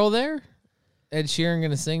a girl there? Ed Sheeran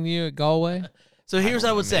going to sing to you at Galway? so here's what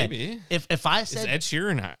I would say. Maybe. If I Is said Ed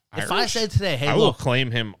Sheeran Irish? if I said today, hey I will look,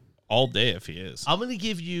 claim him all day if he is. I'm gonna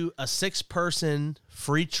give you a 6-person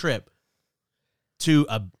free trip to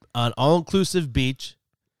an all-inclusive beach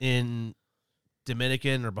in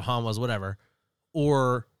Dominican or Bahamas, whatever,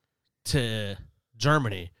 or to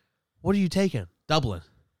Germany. What are you taking? Dublin.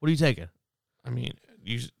 What are you taking? I mean,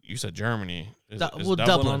 you said Germany. Is Well,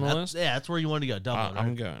 Dublin on the That- list? Yeah, that's where you want to go. Dublin. I'm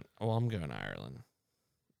right? going. Well, I'm going to Ireland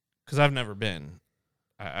because I've never been.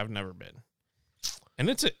 I've never been, and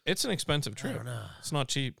it's an expensive I trip. don't know. It's not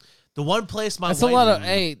cheap. The one place my That's a wife, lot of,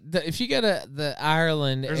 if you go to the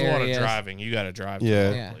Ireland There's area, a lot of driving. You got to drive Yeah. to a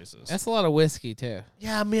lot Yeah. of places. that's a lot of whiskey too.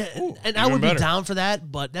 Yeah, I mean, Ooh, and I even would better. be down for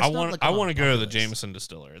that, but that's I not want. like I on want my to go to the bucket list. Jameson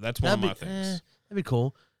Distillery. That's one of my things. That'd be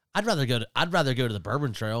cool. I'd rather go to the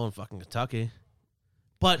Bourbon Trail in fucking Kentucky.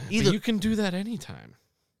 But But either you can do that anytime.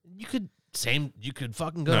 you could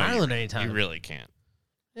fucking go No, to you- Ireland anytime. You really can't.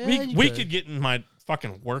 Yeah, you we could get in my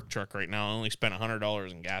fucking work truck right now and only spend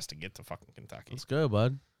 $100 in gas to get to fucking Kentucky. Let's go,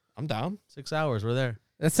 bud. I'm down. 6 hours. We're there.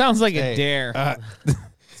 That sounds like a Hey, dare.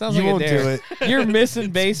 Sounds you like won't a dare. do it. You're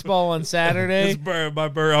missing baseball on Saturday. My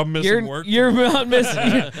bird. I'm missing work. You're not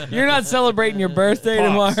missing. You're not celebrating your birthday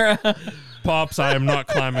Pops. tomorrow. Pops, I am not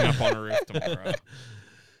climbing up on a roof tomorrow.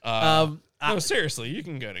 I- No, seriously, you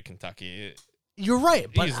can go to Kentucky. You're right,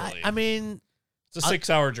 but Easily. I mean, It's a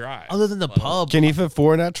 6-hour drive. other than the Let alone- pub, Can you fit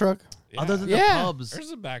 4 in that truck? Yeah. other than Yeah. the pubs,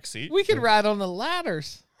 There's a back seat. We could ride on the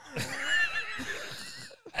ladders.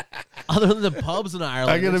 other than the pubs in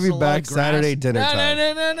Ireland, I'm gonna there's be a lot back of grass. Saturday dinner No,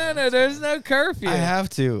 time. no. There's no curfew. I have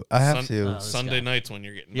to. I have Sun- to. this Sunday guy. nights when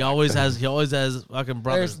you're getting. He back. always has fucking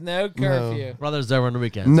brothers. There's no curfew. Brothers over on the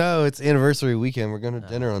weekends. No, it's anniversary weekend. We're going to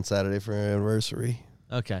dinner on Saturday for our anniversary.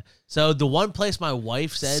 Okay, so the one place my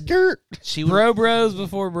wife said Skirt. she would, Bros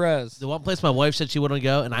before bros. the one place my wife said she wouldn't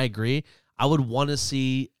go, and I agree. I would want to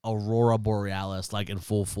see Aurora Borealis like in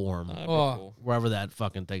full form, That'd be Oh. cool. wherever that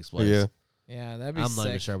fucking takes place. Yeah. Yeah, that'd be I'm sick. not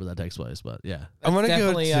even sure where that takes place, but yeah. I'm gonna go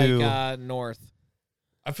Definitely to- like north.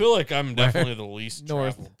 I feel like I'm definitely the least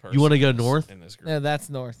North. traveled person. You wanna go in this- north? in this group? No, that's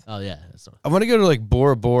north. Oh yeah, that's not, I want to go to like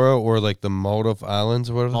Bora Bora or like the Maldive Islands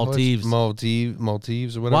or whatever. Maldives.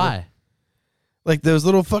 Maldives or whatever. why? Like those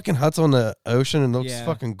little fucking huts on the ocean and it looks Yeah.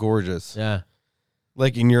 fucking gorgeous. Yeah,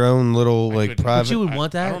 Like in your own little I like couldn't- private. But you would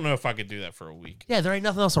want I that? don't know if I could do that for a week. Yeah, there ain't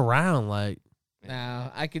nothing else around. Like,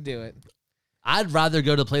 No, I could do it. I'd rather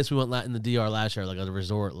go to the place we went in the DR last year, like at a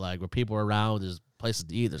resort, like where people are around. There's places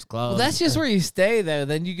to eat. There's clubs. Well, that's just where you stay, though.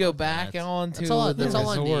 Then you go back That's- on to that's all- the that's all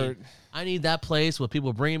I need. resort. I need that place with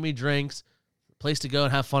people bringing me drinks, place to go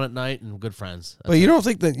and have fun at night, and good friends. But you don't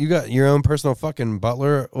think that you got your own personal fucking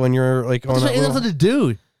butler when you're like on There's that nothing little- to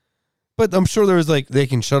do. But I'm sure there's like they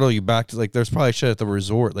can shuttle you back to like there's probably shit at the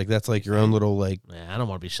resort like that's like your own little like Man, I don't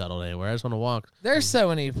want to be shuttled anywhere. I just want to walk. There's so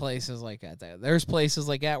many places like that, though. There's places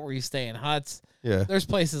like that where you stay in huts. yeah. There's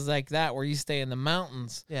places like that where you stay in the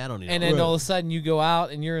mountains. Yeah, I don't need. And all then that. all of a sudden you go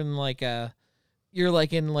out and you're in like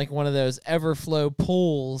in one of those Everflow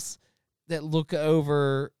pools that look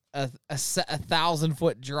over a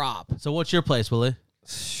 1,000-foot drop. So what's your place, Willie?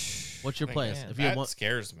 What's your Like, place? man, If you had That one,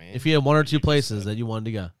 scares me. if you had one or What two you just places said. that you wanted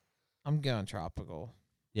to go, I'm going tropical.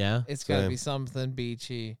 yeah, It's got to Same. be something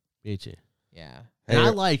beachy. beachy. Yeah. And Hey, I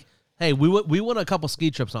like. Hey, we went a couple ski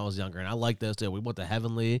trips when I was younger, and I like those too. We went to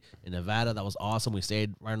Heavenly in Nevada. That was awesome. We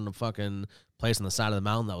stayed right on the fucking place on the side of the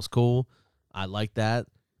mountain. That was cool. I like that.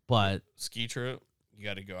 But ski trip, you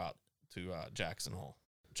got to go out to Jackson Hole.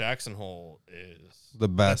 Jackson Hole is The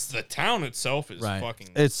best. The town itself is Right.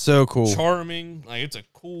 fucking It's so cool. charming. Like it's a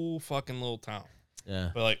cool fucking little town. yeah,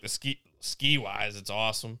 But like the ski wise, it's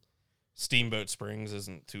awesome. Steamboat Springs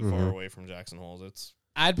isn't too far Mhm. away from Jackson Hole. It's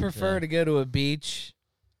I'd prefer Yeah. to go to a beach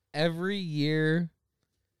every year,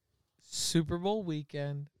 Super Bowl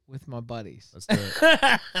weekend with my buddies. let's do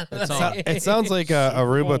it. That's all. It sounds like a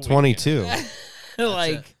Super Bowl Aruba 22.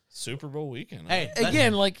 like Super Bowl weekend. Hey,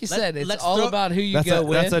 again, like you said, it's let's all throw- about who you That's go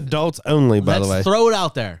with. that's adults only, by Let's the way. throw it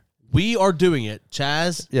out there. We are doing it.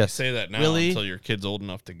 Chaz, Yes. say that now Really? until your kid's old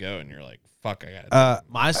enough to go, and you're like, "Fuck, I got to."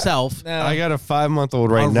 myself, No. I got a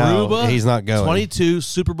 5-month-old right now. Aruba, He's not going. 22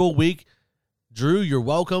 Super Bowl week. Drew, you're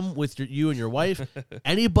welcome with you and your wife.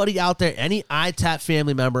 Anybody out there, any ITAT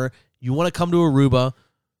family member, you want to come to Aruba,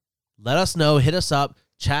 let us know. Hit us up.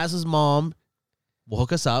 Chaz's mom will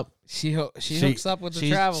hook us up. She hooks up with the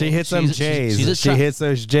travel. She hits them She's- J's. she's a She tra- hits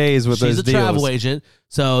those J's with She's those a deals. travel agent.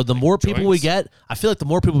 So the more people we joints? get, I feel like the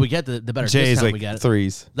more people we get, the better J's discount like we get.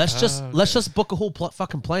 threes, Let's just book a whole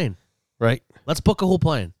fucking plane. right? Let's book a whole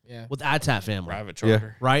plane Yeah. with ITAT family. Private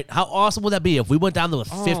charter. Right? How awesome would that be if we went down there with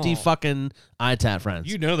 50 Oh. fucking ITAT friends?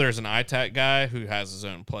 You know, there's an ITAT guy who has his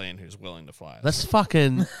own plane who's willing to fly. Let's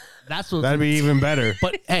fucking. That's what. That'd be even better.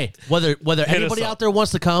 But hey, whether Hit us anybody up. out there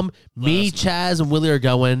wants to come, me, us know. Chaz, and Willie are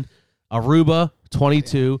going. Aruba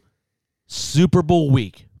 22 Super Bowl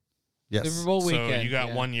week. Yes. Super Bowl so weekend. you got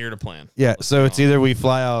yeah. 1 year to plan. Yeah, so it's either we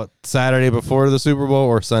fly out Saturday before the Super Bowl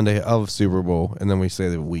or Sunday of Super Bowl, and then we stay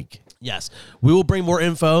the week. Yes, we will bring more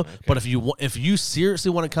info. But if you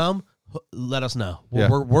seriously want to come, let us know. Yeah.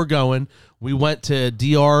 We're going. We went to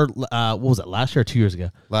DR. What was it? Last year or 2 years ago?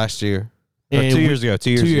 Last year, or And 2 we- years ago, 2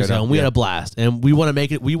 years, 2 years ago, now. and we Yeah. had a blast. And we want to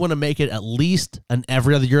make it. We want to make it at least an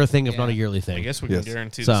every other year thing, if not a yearly I thing. guess we Yes. can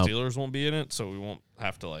guarantee So- the Steelers won't be in it, so we won't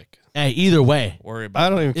have to like Hey, either way, worry about. I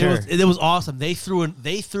don't even it care. was awesome. They threw in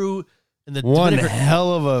the One Dominican,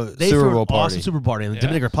 hell of a they Super threw Bowl an party. awesome Super Bowl party. And the Yeah.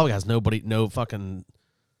 Dominican Republic has no fucking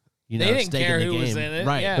They didn't stake care in the who was game. in it,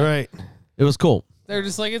 Right. yeah. Right. It was cool. They're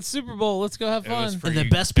just like, it's Super Bowl. Let's go have It was fun. for And the you-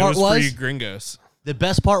 best it part for was- you gringos. The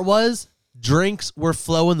best part was drinks were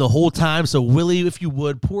flowing the whole time. So Willie, if you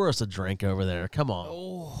would pour us a drink over there, come on.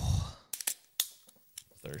 Oh,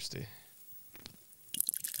 Thirsty.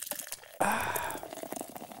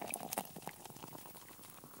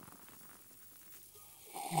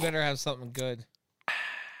 you better have something good.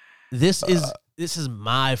 This is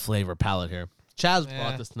my flavor palette here. Chaz Yeah.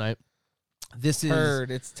 brought this tonight. This is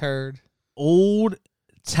Turd. It's turd. Old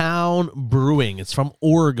Town Brewing. It's from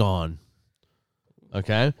Oregon.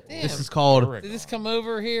 Okay, this Damn. is called Oregon. Did this come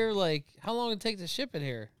over here? Like, how long did it take to ship it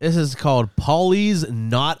here? Paulie's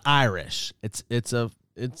Not Irish. It's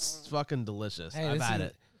fucking delicious. Hey, I've this had is-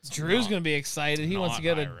 it. Drew's not- gonna be excited. He wants to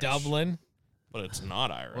go not to Irish. Dublin. But it's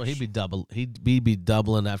not Irish. Well, he'd be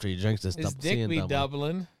doubling after he drinks this His stuff. dick be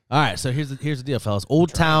Dublin. All right, so here's the deal, fellas.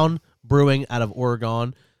 Old Town Brewing out of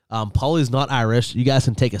Oregon. Paulie's Not Irish. You guys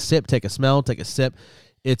can take a sip, take a smell, take a sip.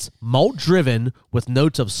 It's malt driven with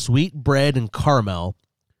notes of sweet bread and caramel,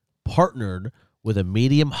 partnered with a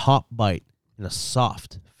medium hop bite and a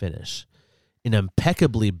soft finish. An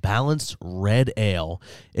impeccably balanced red ale.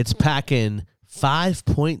 It's packing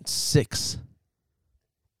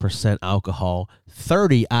 5.6% alcohol,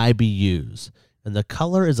 30 IBUs, and the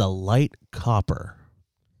color is a light copper.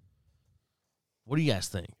 What do you guys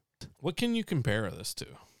think? What can you compare this to?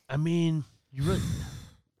 I mean, you really,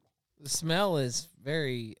 The smell is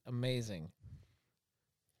very amazing.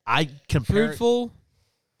 I compare it- Fruitful.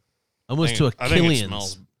 I went to a I think it Killian's.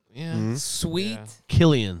 smells. Yeah. Mhm. Sweet. Yeah.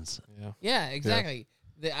 Killian's. Yeah. Yeah, exactly.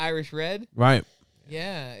 The Irish Red. Right.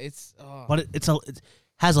 Yeah, it's. Oh. But it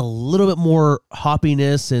has a little bit more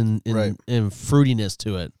hoppiness and Right. and fruitiness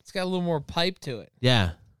to it. It's got a little more pipe to it.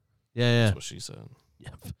 Yeah. Yeah. That's what she said. Yeah.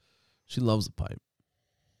 She loves the pipe.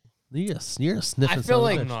 Yes, you're sniffing. I feel son of a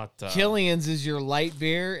like bitch. I'm not. Killian's is your light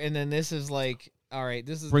beer, and then this is like, all right,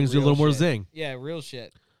 this is the Brings you a real little more shit. zing. Yeah, real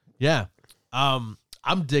shit. Yeah. I'm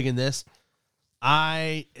digging this.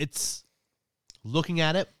 It's looking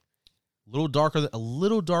at it, a little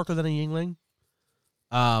darker than a Yingling.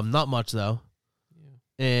 Not much though.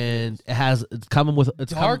 And it's coming with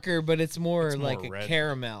Darker, but it's more it's more like a red.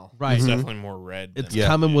 caramel. right. It's Mhm. definitely more red. It's than Yeah.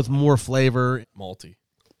 coming with more flavor. malty.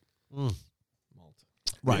 Mm.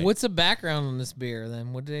 Malty. Right. What's the background on this beer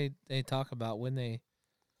then? What did they talk about when they?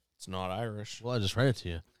 It's not Irish. Well, I just read it to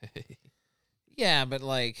you. Yeah, but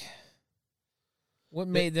like, what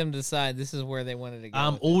made them decide this is where they wanted to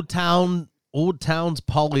go? Old Town's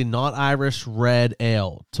Polly Not Irish Red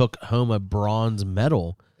Ale took home a bronze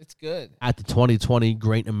medal It's good. at the 2020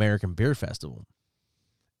 Great American Beer Festival.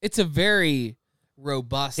 It's a very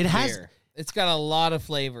robust It has- beer. It's got a lot of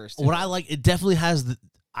flavors. To What it. I like, it definitely has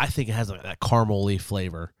I think it has like that caramel-y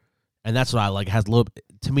flavor, and that's what I like. It has a little.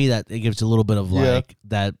 To me, that it gives you a little bit of Yeah. like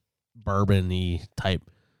that bourbon-y type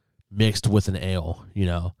mixed with an ale. You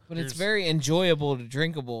know, But it's Here's- very enjoyable to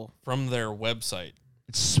drinkable. From their website,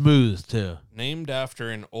 it's smooth too. named after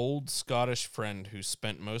an old Scottish friend who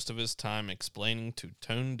spent most of his time explaining to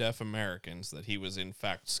tone-deaf Americans that he was in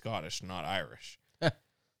fact Scottish, not Irish.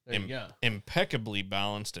 There you go. Impeccably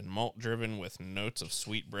balanced and malt-driven with notes of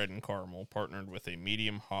sweetbread and caramel, partnered with a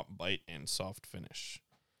medium hop bite and soft finish.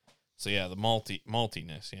 So yeah, the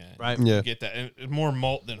maltiness, yeah, Right. You Yeah. get that. And it's more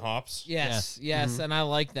malt than hops. Yes, yes, and I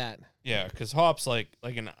like that. Yeah, because hops like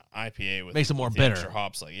an IPA with Makes it more with the bitter. extra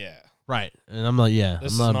hops, like yeah. Right, and I'm like, yeah,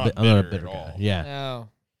 This I'm is not, not I'm not a bitter bitter at guy. all. Yeah, Oh,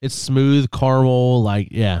 it's smooth caramel. Like,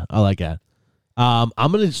 yeah, I like that. I'm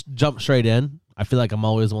gonna just jump straight in. I feel like I'm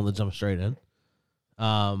always the one to jump straight in.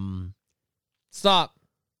 stop.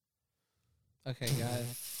 Okay,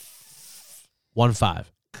 guys. 1.5.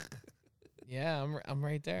 Yeah, I'm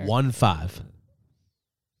right there. 1.5.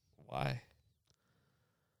 Why? Is there a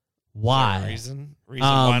Why? reason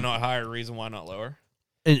why Um, not higher? Reason why not lower?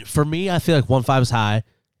 And for me, I feel like 1.5 is high.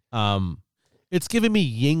 It's giving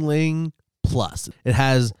me Yingling plus. It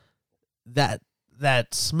has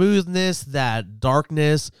that smoothness, that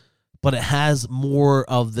darkness, but it has more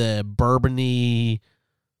of the bourbony,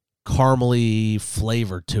 caramely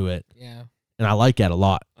flavor to it, Yeah. and I like that a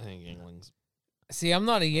lot. I think Yingling's See, I'm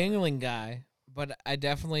not a Yingling guy, but I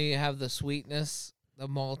definitely have the sweetness, the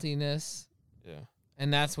maltiness, yeah.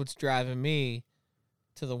 and that's what's driving me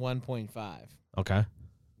to the 1.5. Okay.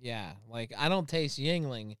 Yeah, like I don't taste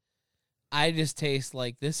Yingling. I just taste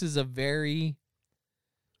like this is a very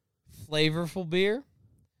flavorful beer.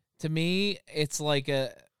 To me, it's like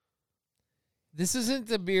this isn't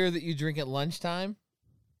the beer that you drink at lunchtime.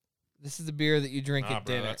 This is the beer that you drink Nah, at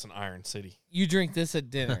bro, dinner. that's an Iron City. You drink this at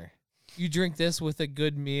dinner. You drink this with a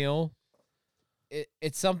good meal.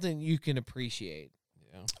 It's something you can appreciate.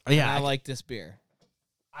 Yeah. Yeah, And I I like this beer.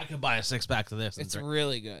 could buy a 6-pack of this It's and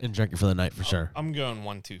really good. drink it for the night for sure. I'm going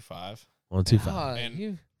 1.25. 1.25. Ah, And-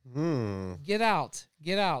 you Hmm. get out.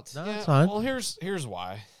 Get out. No, Yeah, that's fine. Well, here's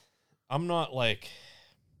why. I'm not like.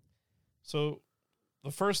 So,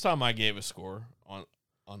 the first time I gave a score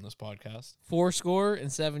on this podcast, 4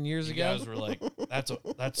 and 7 years you ago. guys were like,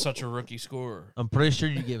 "That's such a rookie score." I'm pretty sure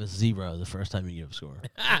you gave a 0 the first time you gave a score.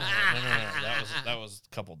 No. That was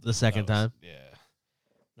a couple. The second time? Yeah.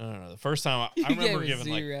 No. The first time I You remember gave a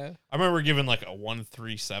giving like 0. I remember giving like a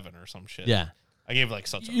 137 or some shit. Yeah. I gave like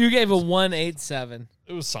such. You gave a 187.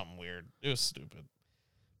 It was something weird. It was stupid.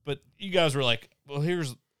 But you guys were like, "Well,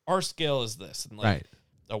 here's our scale is this," and like Right.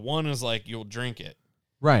 a 1 is like you'll drink it,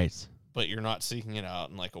 Right. but you're not seeking it out,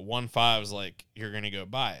 and like a 1.5 is like you're gonna go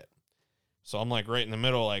buy it. So I'm like right in the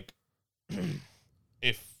middle. Like,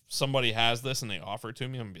 if somebody has this and they offer it to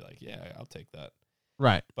me, I'm gonna be like, "Yeah, I'll take that."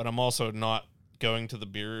 Right. But I'm also not going to the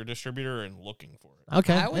beer distributor and looking for it.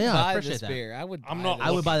 Okay. I would yeah, I buy appreciate this that. beer. I would. I'm buy not this.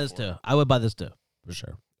 I would buy this looking too. for I would buy this too, for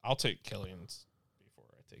sure. I'll take Killian's before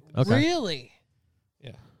I take this. Okay. Really?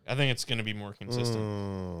 Yeah, I think it's gonna be more consistent.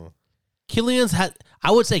 Mm. Killian's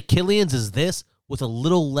I would say Killian's is this with a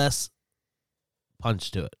little less punch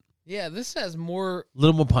to it. Yeah, this has more A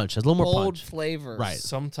little more punch. Has a little more bold punch. flavor. Right.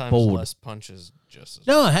 Sometimes Bold. less punches just as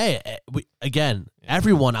No, hey, again, Yeah.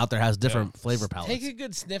 everyone out there has different Yeah. flavor palettes. Take a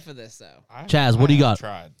good sniff of this though. Chaz, what do you got?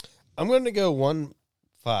 haven't Tried. I'm going to go 1.5.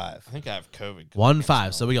 I think I have COVID.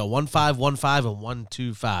 1.5. So we got 1.5, 1.5, and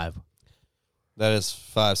 1.25. That is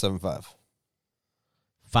 5.75.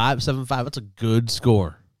 5.75. That's a good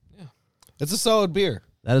score. It's a solid beer.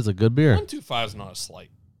 That is a good beer. 1.25 is not a slight.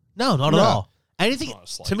 No, not at No. all. Anything It's not a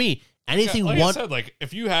slight. to me, anything like one, I said, like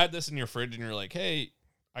if you had this in your fridge and you're like, "Hey,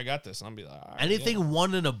 I got this," and I'll be like, all right, anything yeah.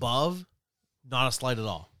 1 and above, not a slight at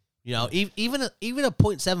all. You know, even a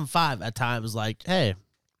 0.75 at times, like, hey,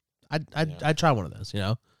 I'd try one of those. You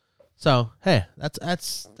know, so hey,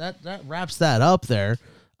 that wraps that up there.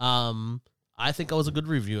 I think that was a good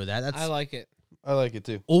review of that. That's I like it. I like it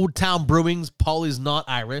too. Old Town Brewing's Paulie's not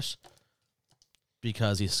Irish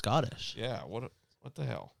because he's Scottish. Yeah, what the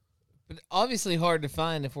hell? But obviously hard to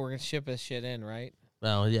find if we're gonna ship this shit in, right?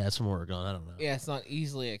 Well, yeah, it's from Oregon. I don't know. Yeah, it's not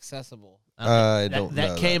easily accessible. I don't know.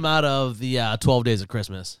 That came out of the 12 Days of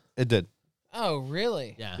Christmas. It did. Oh,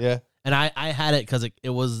 really? Yeah. Yeah. And I had it because it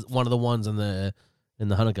was one of the ones in the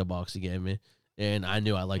Hanukkah box you gave me, and I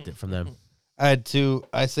knew I liked it from them. I had 2.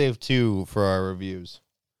 I saved 2 for our reviews.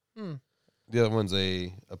 Hmm. The other one's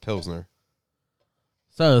a Pilsner.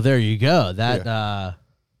 So there you go. That I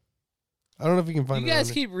don't know if you can find You it. guys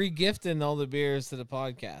on keep regifting all the beers to the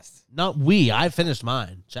podcast. not we. I finished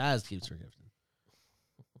mine. Chaz keeps regifting.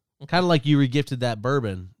 Kind of like you regifted that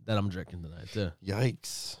bourbon that I'm drinking tonight too. it.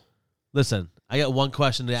 Yikes. Listen, I got one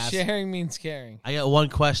question to ask. Sharing means caring. I got one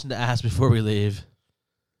question to ask before we leave.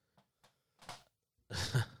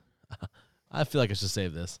 I feel like I should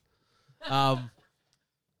save this.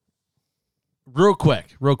 Real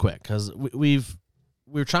quick, because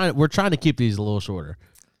we're trying to keep these a little shorter.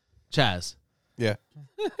 Chaz, Yeah.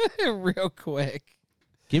 Real quick.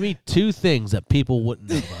 give me 2 things that people wouldn't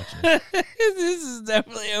know about you. This is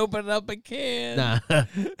definitely opening up a can. Nah.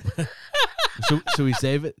 should we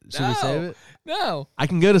save it? Should we save it? No. I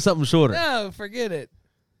can go to something shorter. No, forget it.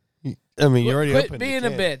 I mean, you already Quit opened being the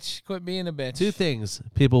a can. bitch. Quit being a bitch. 2 things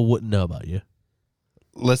people wouldn't know about you.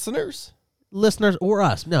 Listeners? Listeners or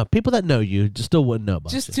us. No, people that know you just still wouldn't know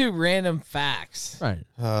about Just you. 2 random facts. Right.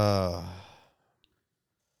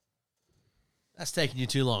 That's taking you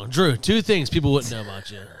too long. Drew, 2 things people wouldn't know about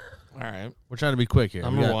you. All right. We're trying to be quick here.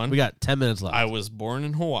 Number 1. We got 10 minutes left. I was born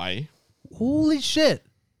in Hawaii. Holy shit.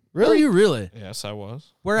 Really? Are you really? Yes, I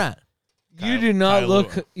was. Where at? You do not Kailua.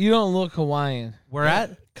 look. You don't look Hawaiian. Where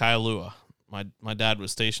at? Kailua. My dad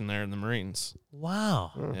was stationed there in the Marines.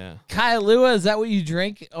 Wow. Yeah. Kailua, is that what you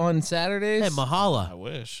drink on Saturdays? Hey, I Mahala.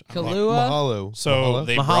 wish. Kailua. Mahalo. So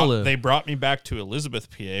Mahalo. they brought me back to Elizabeth,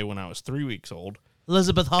 PA when I was 3 weeks old.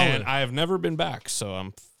 Elizabeth And Holland. I have never been back, so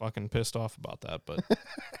I'm fucking pissed off about that. But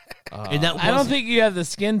And that I don't wasn't- think you have the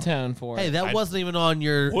skin tone for Hey, it. that I wasn't even on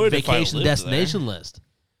your would if I vacation lived destination list.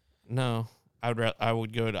 no, I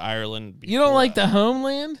would go to Ireland. You don't before like that. the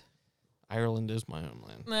homeland? Ireland is my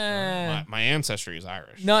homeland. Nah, My ancestry is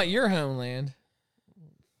Irish. not your homeland.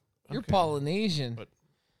 You're Okay. Polynesian. But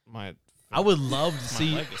my I would love to my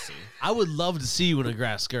see. legacy. I would love to see you in a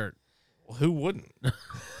grass skirt. Well, who wouldn't?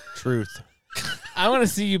 Truth. I want to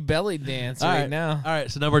see you belly dance right now. All right.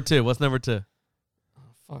 So number 2. What's number 2?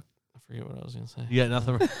 Fuck, I forget what I was gonna say. You got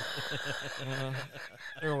nothing.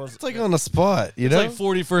 There was It's like on the spot, you It's know? like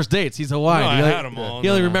 40 first dates. He's Hawaiian. No, I he only, had 'em all. he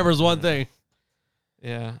only No. remembers one thing.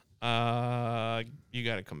 Yeah. You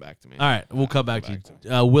got to come back to me. All right. We'll come back to back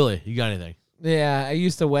you. Willie, you got anything? Yeah, I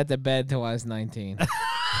used to wet the bed till I was 19.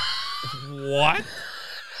 What?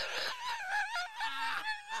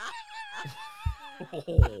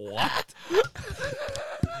 What?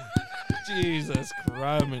 Jesus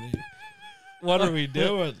Christ. What are we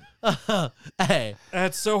doing? Hey.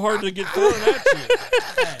 That's so hard to get thrown at you.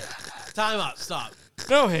 Hey. Time out. Stop.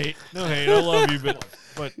 No hate. No hate. I love you, but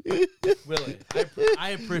Willie, I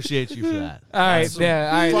appreciate you for that. All right, That's yeah,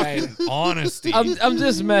 all right, all right. fucking honesty. I'm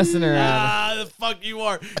just messing around. Ah, the fuck you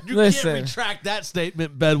are. You Listen. can't retract that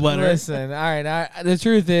statement, bedwetter. Listen, all right. The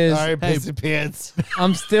truth is, All right, Hey. pissy pants.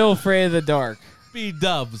 I'm still afraid of the dark. B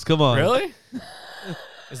dubs. Come on. Really?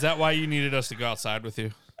 Is that why you needed us to go outside with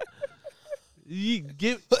you? You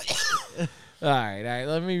give. All right.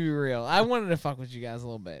 Let me be real. I wanted to fuck with you guys a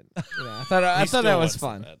little bit. You know, I thought that was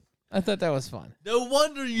fun. I thought that was fun. No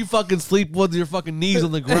wonder you fucking sleep with your fucking knees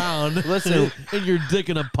on the ground. Listen. and your dick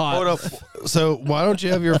in a pot. Hold up. So why don't you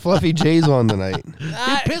have your fluffy J's on tonight? You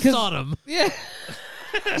pissed on him. Yeah,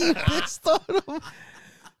 Pissed on him.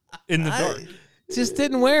 In the dark. just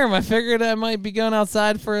didn't wear them. I figured I might be going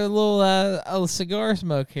outside for a little a cigar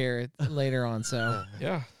smoke here later on. So,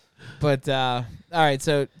 Yeah. but all right.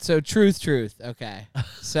 So truth. Okay.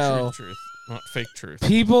 So Truth. Not fake truth.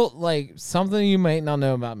 people like something you might not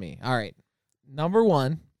know about me. All right. Number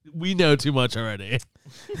 1. We know too much already.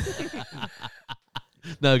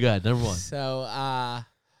 No, go ahead. Number 1. So all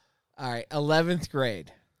right. 11th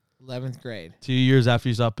grade. 2 years after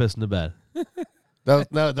you stopped pissing the bed. That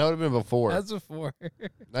would have been before. That's before.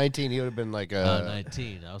 19. He would have been like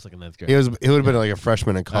 19. I was like in 9th grade. He would have been like a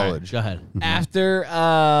freshman in All right, college. go ahead. After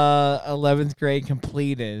 11th grade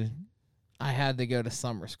completed, I had to go to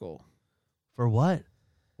summer school. For what?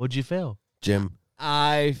 What'd you fail? Jim.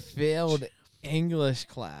 I failed English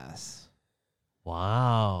class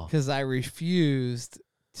Wow. because I refused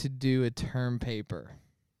to do a term paper.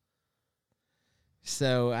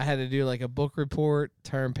 So I had to do like a book report,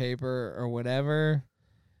 term paper, or whatever.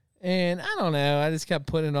 And I don't know. I just kept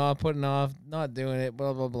putting off, not doing it,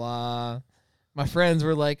 blah, blah, blah. My friends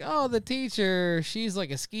were like, oh, the teacher, she's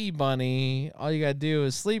like a ski bunny. All you got to do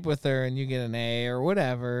is sleep with her and you get an A or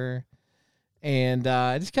whatever. And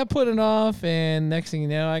I just kept putting off. And next thing you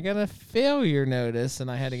know, I got a failure notice and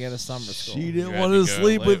I had to go to summer school. She You didn't had want to to go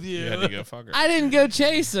sleep lay- with you. You had to go fuck her. I didn't go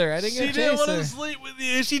chase her. She didn't want to sleep with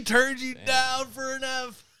you. She turned you down for an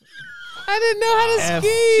F. I didn't know how to F.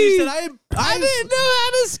 ski. She said, I didn't know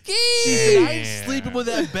how to ski. She said, I ain't Damn. sleeping with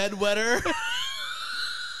that bedwetter.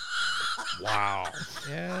 Wow.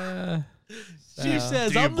 Yeah. She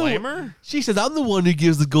says, Do you I'm the blame one. her? She says, I'm the one who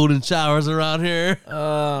gives the golden showers around here.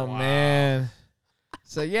 Oh, Wow. man.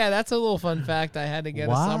 So, yeah, that's a little fun fact. I had to go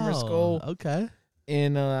to summer school Okay.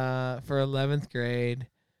 in for 11th grade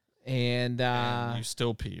and And you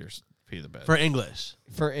still pee the bed. For English.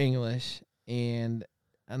 for English. And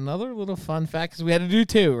another little fun fact because we had to do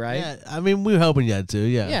 2, right? Yeah, I mean, we were hoping you had to,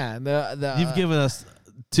 yeah. Yeah. The You've given us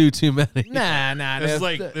too many. Nah. This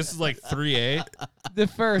is like 3A, the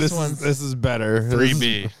first ones. This is better.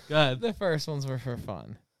 3B. Go ahead. The first ones were for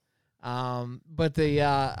fun. But the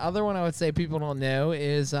other one I would say people don't know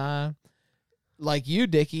is like you,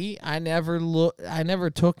 Dickie. I never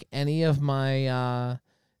took any of my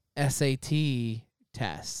SAT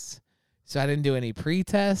tests. So I didn't do any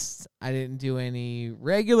pre-tests. I didn't do any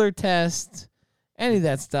regular tests. Any of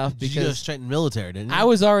that stuff Did you go because straight in the military, didn't you? I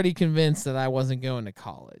was already convinced that I wasn't going to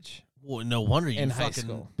college. Well, no wonder you in high fucking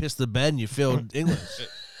school. pissed the bed and you failed English.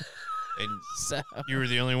 And So, you were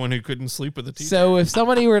the only one who couldn't sleep with the teacher. so if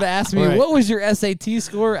somebody were to ask me Right. what was your SAT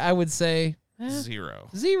score, I would say 0.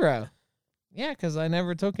 0. Yeah, because I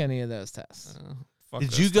never took any of those tests. Fuck Did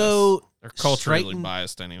those you go tests. They're culturally straight in-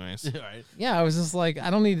 biased, anyways. right. Yeah, I was just like,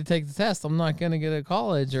 I don't need to take the test. I'm not going to go to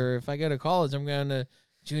college, or if I go to college, I'm going to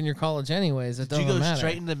junior college anyways. It Did you doesn't go matter.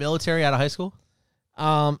 straight into the military out of high school?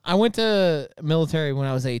 I went to military when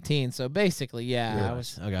I was 18, so basically, yeah, I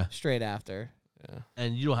was Okay. straight after.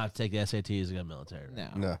 And you don't have to take the SATs to go military.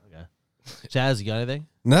 Right? No. No. Okay. Chaz, you got anything?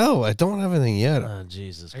 No, I don't have anything yet. Oh,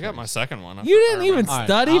 Jesus. I got my Christ. second one. You didn't even All right,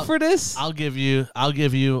 study I'll- for this? I'll give you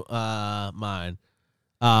mine.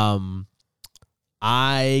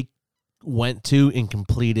 I went to and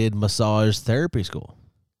completed massage therapy school.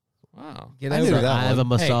 Wow. Get I over knew it. that I have a one.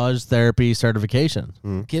 massage therapy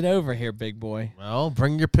certification. Get over here, big boy. Well,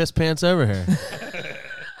 bring your piss pants over here.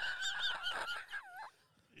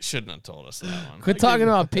 You shouldn't have told us that one. Quit talking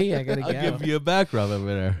about pee. I got to I'll go. give you a back rub over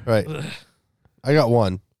there. Right. I got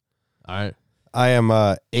one. All right. I am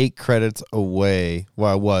 8 credits away.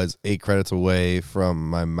 Well, I was 8 credits away from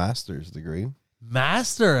my master's degree.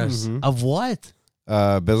 Masters Mhm. of what?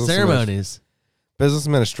 Business Ceremonies. business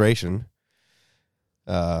administration.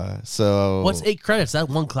 So What's 8 credits? That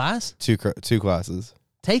one class? two classes.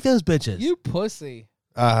 Take those bitches. You pussy.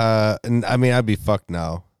 And I mean, I'd be fucked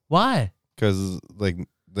now Why? because like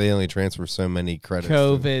they only transfer so many credits.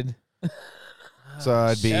 COVID. So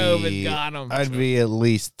I'd be COVID got him. I'd be at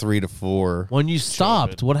least 3 to 4. When you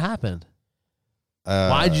stopped, what happened?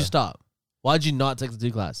 Why'd you Uh, stop? Why'd you not take the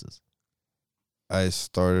 2 classes? I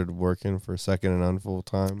started working for second and unfull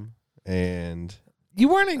time, and You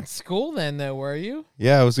weren't in school then, though, were you?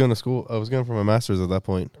 yeah, I was going to school. I was going for my master's at that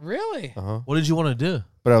point. Really? What did you want to do?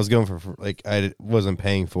 But I was going for like wasn't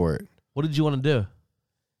paying for it. What did you want to do?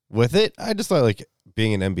 With it, I just thought like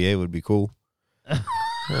being an MBA would be cool.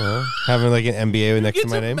 Having like an MBA next to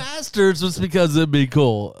my name. Masters was because it'd be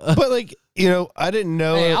cool. But like, I didn't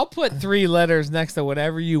know. Hey, I'll put 3 letters next to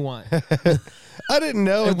whatever you want. I didn't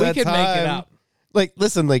know And at we that could time. make it up. Like,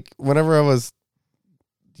 listen, like whenever I was,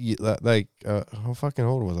 how fucking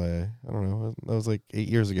old was I? I don't know. That was like 8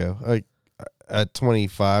 years ago. Like at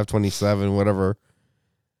 25, 27, whatever.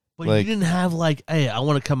 But like- you didn't have like, hey, I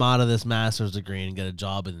want to come out of this master's degree and get a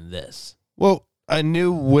job in this. Well, I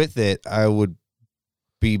knew with it I would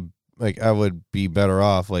be better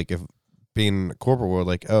off like if being in the corporate world,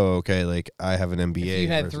 like, oh, okay, like I have an MBA. If you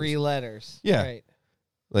had versus- 3 letters. Yeah. Right.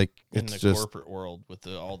 like in it's the just corporate world with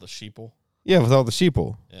all the sheeple. with all the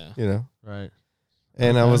sheeple, Yeah. Right.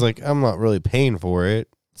 And I Okay. was like, I'm not really paying for it,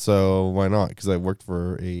 so why not? Because I worked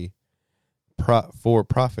for a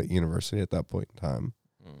for-profit university at that point in time.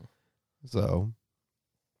 Mm. So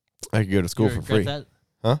I could go to school Do you for regret free. That?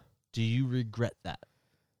 Huh? Do you regret that?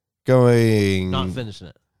 Going Not finishing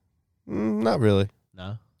it? not really.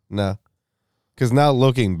 No. No. Because now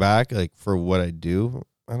looking back, like for what I do,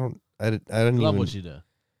 I didn't You love even. what you do.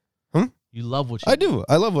 Hmm? You love what you I do.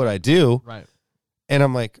 I love what I do, Right. and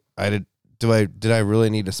I'm like, did I really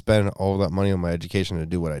need to spend all that money on my education to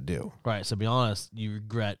do what I do, Right. So be honest, you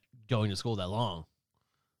regret going to school that long.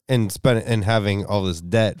 and having all this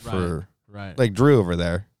debt for Right. like Drew over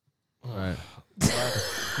there. Right.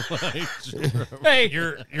 Hey,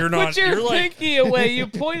 You're not. put your You're like pinky away. You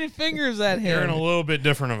pointed fingers at you're in a him. little bit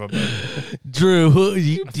different of a boat. Drew,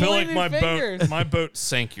 you, I feel like Pointed my fingers. boat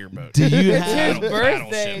sank your boat. do you It's his have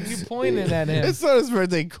birthday, and you pointed at him. It's not his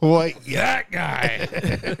birthday quite yet, That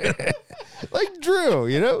guy. like Drew.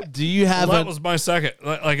 You know, do you have Well, a that was my second.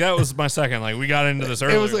 Like that was my second. Like we got into this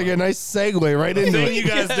earlier. it was like a nice segue right The into thing it. you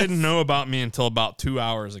guys didn't know about me until about 2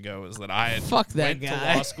 hours ago is that I had Fuck that went to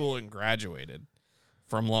guy. law school and graduated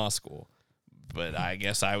from law school. But I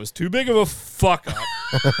guess I was too big of a fuck up.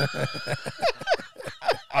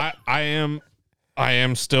 I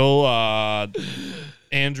am still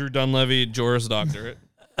Andrew Dunleavy Juris Doctorate.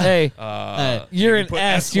 Hey, Hey, you're You an can put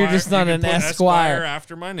S. You're just you not can an put Esquire.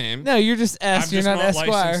 after my name. No, you're just S. I'm You're just not Esquire.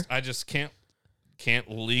 licensed. I just can't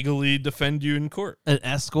legally defend you in court. an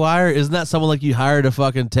esquire? Isn't that someone like you hired to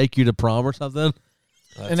fucking take you to prom or something?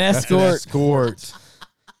 An That's an escort. escort.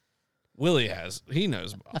 Willie he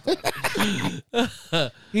knows about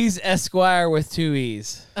that. He's Esquire with 2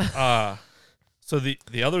 E's. So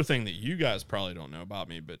the other thing that you guys probably don't know about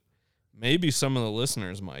me, but maybe some of the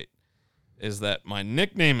listeners might, is that my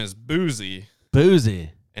nickname is Boozy,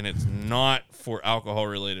 Boozy. and it's not for alcohol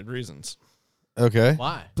related reasons. Okay.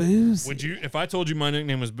 Why? Booze. Would you, if I told you my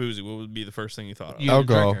nickname was Boozy, what would be the first thing you thought of? You're a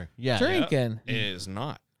Alcohol. drinker. Yeah. Drinking. It is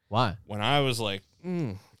not. Why? When I was like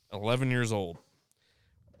 11 years old,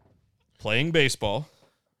 playing baseball,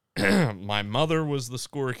 my mother was the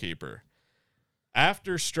scorekeeper.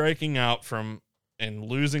 After striking out and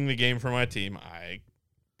losing the game for my team, I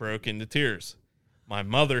broke into tears. My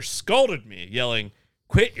mother scolded me, yelling,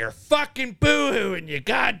 "Quit your fucking boo-hooing, you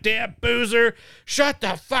goddamn boozer! Shut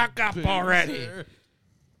the fuck up already!"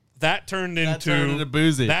 That turned into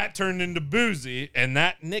Boozy. That turned into Boozy, and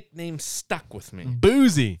that nickname stuck with me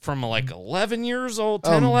Boozy. from like 11 years old,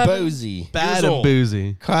 10, 11. Boozy. Bad Years and old.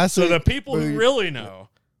 boozy. Classic. So the people who Boozy. really know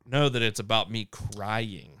that it's about me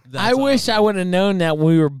crying. I wish I would have known that when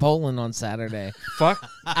we were bowling on Saturday. Fuck.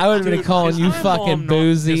 I would have been Dude, calling is you my mom fucking not-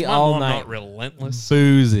 boozy is my all mom night. Not relentless.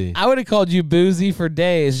 Boozy. I would have called you boozy for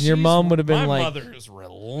days. And your She's- mom would have been my like, mother is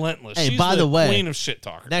relentless. Hey, She's by the way, queen of shit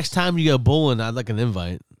talkers. Next time you go bowling, I'd like an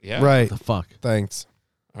invite. Yeah. Right. What the fuck? Thanks.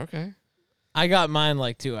 Okay. I got mine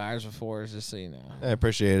like 2 hours before, just so you know. I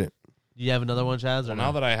appreciate it. Do you have another one, Chaz? Or Well, no?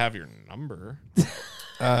 now that I have your number,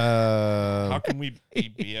 how can we be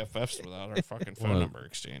BFFs without our fucking phone Well, number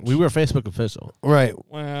exchange? we were Facebook official. right.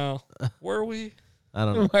 Well, were we? I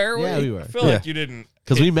don't know. Where were Yeah, we? we were. I feel Yeah. like you didn't.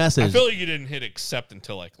 Because hit- we messaged. I feel like you didn't hit accept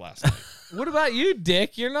until like last night. What about you,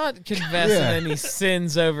 Dick? You're not confessing Yeah. any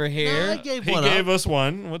sins over I here. gave He one gave us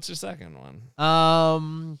one. What's your second one? up.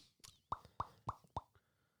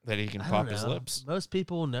 That he can I pop don't his know. lips. Most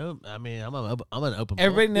people know. I mean, I'm an open.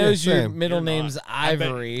 Everybody knows Yeah, your same. middle You're not. name's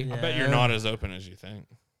Ivory. I bet you're Yeah. not as open as you think.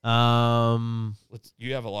 book.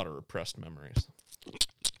 You have a lot of repressed memories.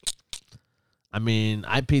 I mean,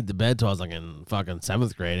 I peed the bed till I was like in fucking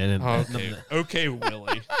 7th grade, and Okay, okay,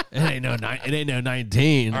 Willie. it ain't no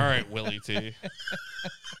 19. All right, Willie T.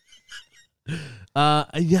 Yeah.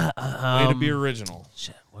 Way to be original.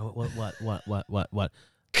 Shit. What?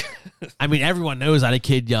 I mean, everyone knows I had a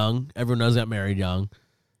kid young. Everyone knows I got married young.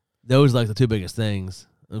 Those are like the two biggest things.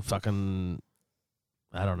 And fucking,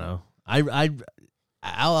 I don't know.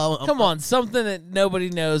 I'll Come on, something that nobody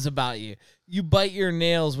knows about you. You bite your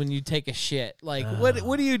nails when you take a shit. Like,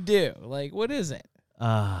 what do you do? Like, what is it?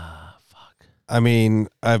 Fuck. I mean,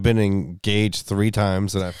 I've been engaged 3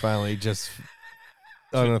 times, and I finally just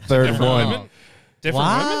on the third Different one. women? Different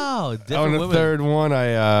women? Wow. On Different the women. third one, I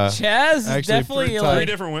Chaz is actually definitely 3 Three times. like,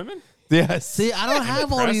 different women? yes. See, I don't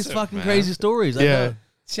have all these impressive, fucking man. crazy stories. I Yeah. know.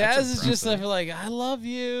 Chaz is just impressive. like, I love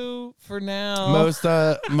you for now. Most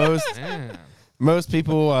Man. most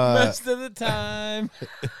people Most of the time.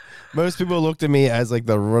 most people looked at me as like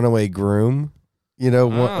the runaway groom. You know,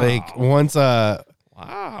 Wow. like once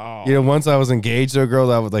Wow. you know, once I was engaged to a girl,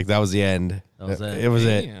 that was the end. That was it. It was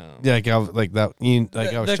it. Damn. Yeah, like I was like that.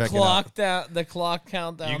 I was the checking clock down. The clock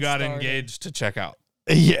countdown. You got started. engaged to check out.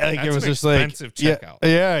 out. Yeah, like That's it was an just like expensive yeah, checkout.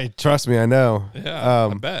 yeah. Trust me, I know. Yeah,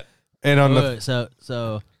 I bet. And on the Wait,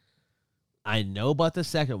 so I know about the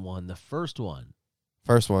second one. The first one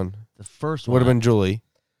first one would would have been Julie.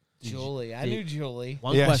 Julie. I knew Julie.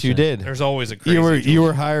 One Yes, question. you did. There's always a crazy. You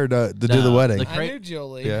were hired to do the No, wedding. the I cra- knew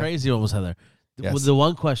Julie. Yeah. Crazy one was Heather. Yes. The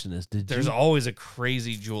one question is, did There's you always a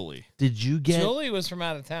crazy Julie. did you get Julie was from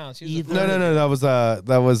out of town. She was Either- No.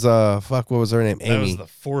 That was fuck. What was her name? That Amy. was the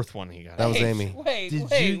fourth one he got. That was Hey, Amy. Wait, did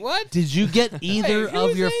wait, you what? did you get either who of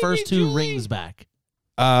is your Amy first two Julie? rings back?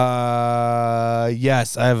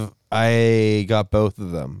 Yes, I got both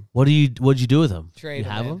of them. What'd you do with them? Trade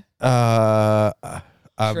you 'em have in. them?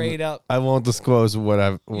 Trade up. I won't disclose what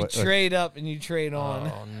I've. You What, trade up and you trade on.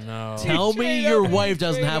 Oh no! Tell me trade your up, wife you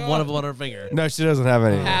doesn't trade have one on. of them on her finger. no, she doesn't have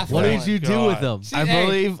any. Half What one. did you do with them? I Hey,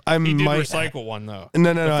 believe I He did might. recycle one though.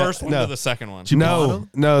 No, The first one no. to the second one. bought No, 'em?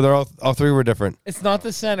 no, they're all three were different. It's not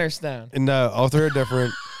the center stone. No, all three are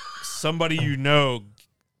different. Somebody you know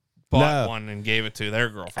bought No. one and gave it to their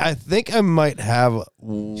girlfriend. I think I might have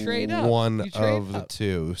Trade up. one You trade of the up.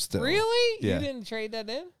 two still. Really? Yeah. You didn't trade that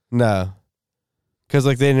in? No, because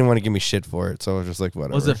like they didn't want to give me shit for it, so I was just like,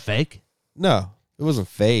 whatever. Was it fake? No, it wasn't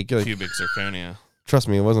fake. Like, Pubic zirconia. trust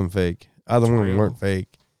me, it wasn't fake. Either one of them real. weren't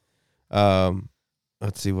fake.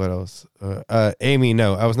 Let's see what else. Amy,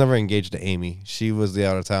 no, I was never engaged to Amy. She was the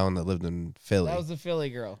out of town that lived in Philly. That was the Philly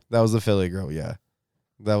girl. the Philly girl. Yeah,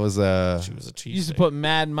 that was She was a cheese. You used to put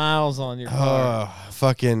mad miles on your car.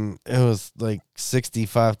 fucking. It was like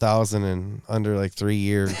 65,000 in under like 3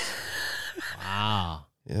 years. Wow.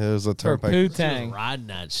 It was a for turnpike She was Poo-Tang. riding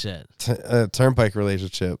that shit. turnpike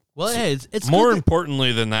relationship. Well, hey, it's More good that-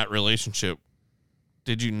 importantly than that relationship,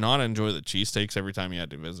 did you not enjoy the cheesesteaks every time you had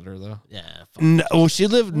to visit her though? yeah. Fuck. No, well, she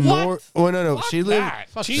lived What? north. Oh no, Fuck she lived. that.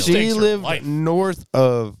 fuck Cheesesteaks She are lived life. north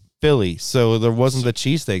of Philly, so there wasn't the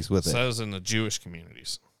cheesesteaks with it. So that was in the Jewish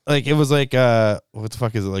communities. Like it was like what the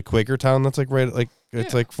fuck is it, like Quakertown? That's like right, like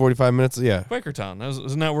it's Yeah. like 45 minutes. Yeah, Quakertown.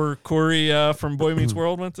 Isn't that where Corey from Boy Meets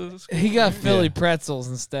World went to school? He got Philly pretzels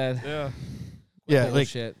instead. Yeah. yeah.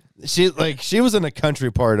 Like Bullshit. she was in a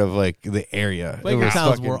country part of like the area. It was Quakertowns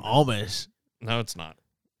fucking- were Amish. No, it's not.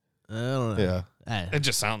 I don't know. Yeah, Hey. It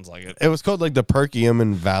just sounds like it. it was called like the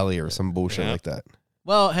Perkiomen Valley or some bullshit Yeah. like that.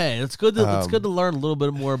 Well, hey, it's good Um, to learn a little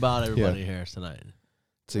bit more about everybody here tonight.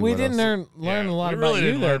 See We what didn't else. learn a lot we about really you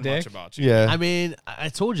didn't there, learn Dick. much about you. Yeah, I mean, I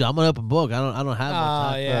told you I'm an open book. I don't have much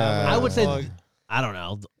Oh, time. yeah. I I would say Well, I don't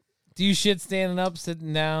know. do you shit standing up,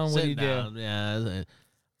 sitting down? What do you Sitting do? down, yeah.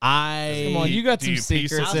 I Come on, you got Do some you pee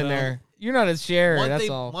secrets some? in there. You're not a sharer, that's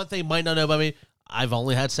all. One thing you might not know about me, I've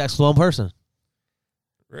only had sex with one person.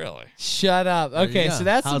 Really? Shut up. There you Okay, go. so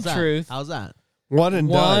that's How's some that? truth. How's that? one and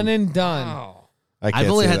One done. and done. Wow. I can't I've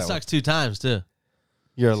only say had that sex 2 times too. one.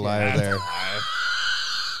 You're a liar That's there. a lie.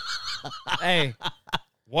 Hey,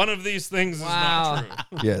 One of these things Wow. is not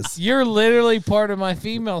true. Yes. you're literally part of my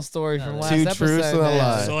female story from last Two episode. truths and a man.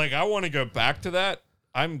 lie. So like I want to go back to that.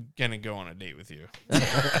 I'm gonna go on a date with you.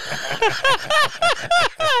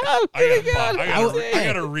 I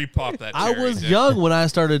gotta repop that. I cherry, was Dick. young when I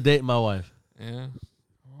started dating my wife. Yeah.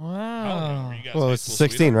 Wow. Were you guys Well, high it's school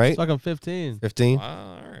 16, sweethearts? right? Fucking 15. 15.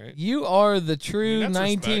 Wow, all right. You are the true that's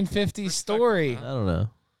respect. 1950 Respect story. on I don't know.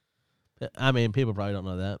 I mean, people probably don't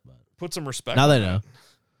know that, but Put some respect. now on they that. know.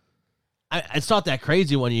 It's not that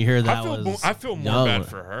crazy when you hear that. I feel more young. bad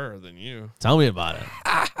for her than you. Tell me about it.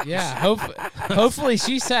 Yeah, hopefully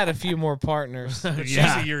she's had a few more partners. But she's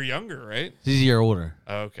Yeah. a year younger, right? She's a year older.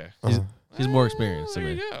 Oh, okay. She's more experienced There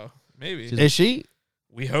than you me. go. Maybe. She's- Is she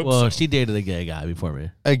We hope Well, so. she dated a gay guy before me.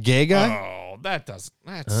 a gay guy? Oh, that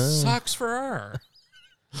sucks for her.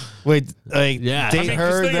 Wait, like Yeah. date I mean, 'cause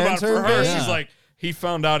her think then about it, for turn her, gay? she's like, he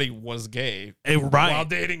found out he was gay right. while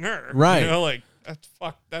dating her. Right. You know, like that's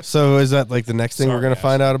fuck. That's So is that like the next thing we're Sorry, gonna Ash.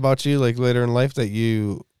 find out about you, like later in life, that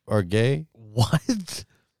you are gay? What?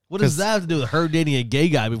 What does 'Cause- that have to do with her dating a gay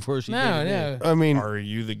guy before she No, dated me? no. I mean, Are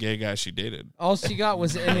you the gay guy she dated? All she got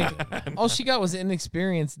was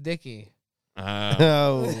inexperienced Dickie.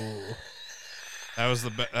 oh, That was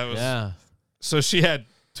that was. Yeah. So she had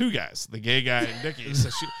two guys, the gay guy and Dickie. So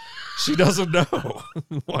she doesn't know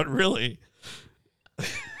what really.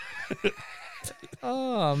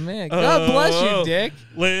 Oh man, God bless Oh, you, Dick.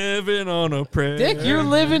 Living on a prayer. Dick, you're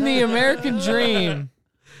living the American dream.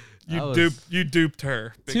 That was- You duped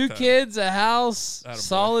her. Big 2 time. kids, a house, Attaboy.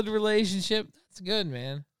 solid relationship. That's good,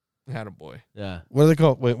 man. Had a boy. Yeah. what are they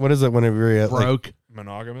called? Wait, what is it whenever you're like, Broke.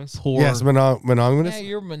 Monogamous. Poor. yes, monogamous? Yeah,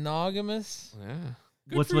 you're monogamous. Yeah.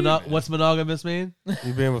 Good What's for you, man. what's monogamous mean?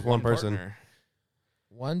 You've been with one person. partner.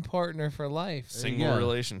 One partner for life. There you Single go.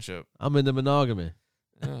 relationship. I'm into monogamy.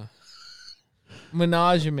 Yeah.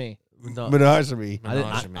 Monogamy. No, Monogamy.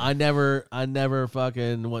 Monogamy. I never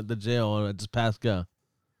fucking went to jail and I just passed go.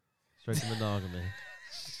 Straight to monogamy.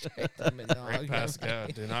 Right past go.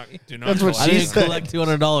 Do not. That's what I she didn't said. collect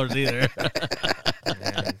 $200 either.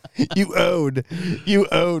 Man. You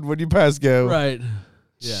owed when you passed go. Right.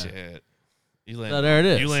 Yeah. Shit. You landed, So there it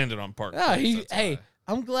is. You landed on Park. Yeah, Place, that's hey, why.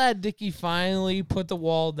 I'm glad Dickie finally put the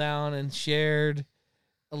wall down and shared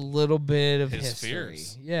a little bit of His history.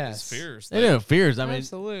 fears. Yes. His fears. They didn't have fears. I mean,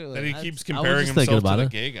 Absolutely. That he I- keeps I was comparing just thinking himself to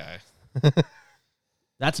about the it. gay guy.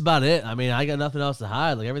 that's about it. I mean, I got nothing else to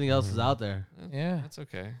hide. Like everything else is out there. Yeah. That's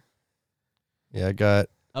okay. Yeah, I got.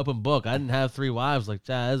 Open book. I didn't have 3 wives like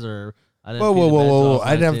Chaz, or I didn't. Whoa, feed whoa, the whoa, bed till whoa! was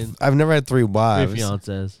I 19. I've never had 3 Three wives.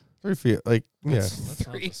 fiancés. 3 like yeah. That's not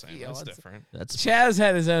Three the same. That's fiancés. different. That's Chaz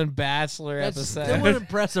had his own bachelor that's episode. still an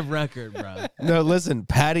impressive record, bro. No, listen,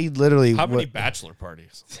 Patty literally. How many bachelor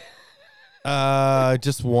parties?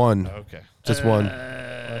 Just one. Okay. Just one.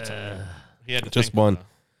 He had to Just think one. of the-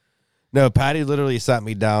 No, Patty literally sat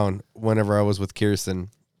me down whenever I was with Kirsten.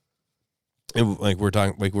 And like we're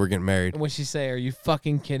talking, like we're getting married. What'd she say? Are you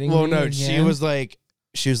fucking kidding Well, me? no, she again? was like,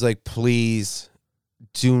 please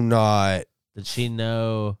do not. Did she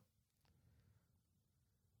know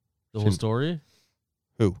the whole She- story?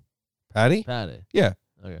 Patty? Patty. Yeah,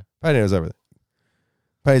 Okay. Patty knows everything.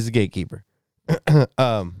 Patty's the gatekeeper.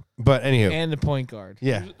 But anywho, and the point guard.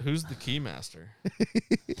 yeah. Who's the key master?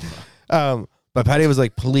 But Patty was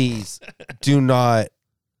like, please do not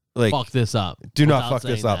like Fuck this up. do not without fuck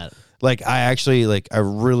this saying up. that. Like I actually like I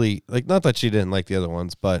really like not that she didn't like the other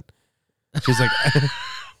ones, but she's like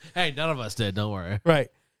Hey, none of us did. Don't worry. right.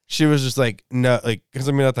 She was just like no, like because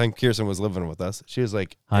I mean that time Kirsten was living with us. She was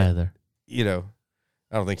like, Hi, Heather. you know,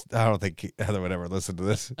 I don't think Heather would ever listen to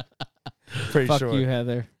this. Pretty Fuck sure you,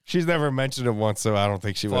 Heather. she's never mentioned it once, so I don't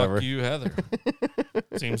think she would ever. Fuck you, Heather.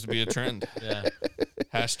 Seems to be a trend. Yeah.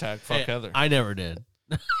 Hashtag fuck Hey, Heather. I never did.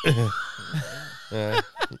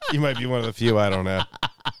 You might be one of the few. I don't know.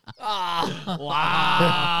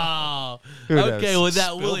 Wow. Who knows? Okay, with that,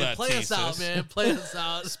 Spill Willie, that play tea, us out, sis. man. Play us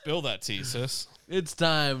out. Spill that tea, sis. It's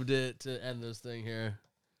time to end this thing here.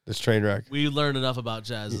 This train wreck. We learned enough about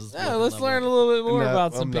Jazz's. Yeah, let's learn a little bit more No,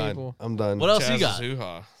 about I'm some done. people. I'm done. What else you Chaz's got?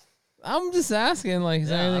 hoo-ha. I'm just asking, like, is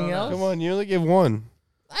Yeah, I there anything don't know. else? Come on, you only gave one.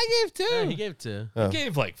 I gave 2. Yeah, he gave 2. Oh. He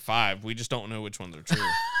gave like 5. We just don't know which ones are true.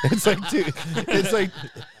 It's like two. It's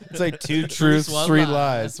like 2 truths, one 3 lie.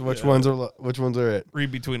 lies. Which ones are it?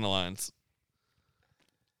 Read between the lines.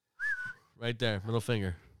 Right there, middle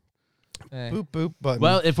finger. Hey. Boop boop button.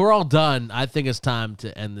 Well, if we're all done, I think it's time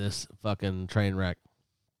to end this fucking train wreck.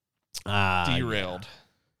 Derailed.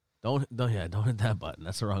 Don't hit that button.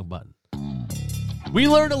 That's the wrong button. We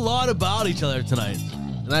learned a lot about each other tonight,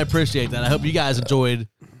 and I appreciate that. I hope you guys enjoyed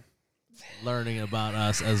learning about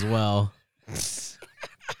us as well.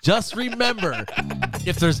 Just remember,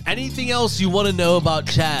 if there's anything else you want to know about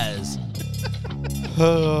Chaz,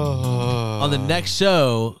 on the next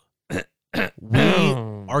show, we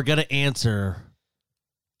are going to answer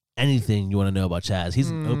anything you want to know about Chaz. He's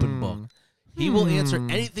an open book. He will answer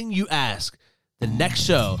anything you ask. The next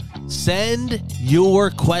show, send your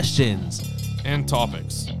questions. And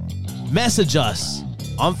topics. Message us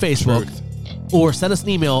on Facebook or send us an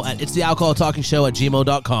email at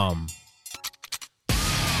itsthealcoholtalkingshow@gmail.com.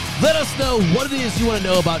 Let us know what it is you want to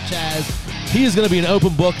know about Chaz. He is going to be an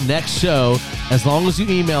open book next show as long as you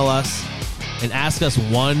email us and ask us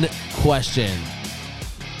one question.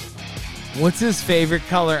 What's his favorite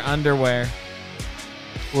color underwear?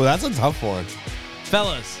 well, that's a tough one.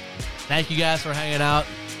 Fellas, thank you guys for hanging out.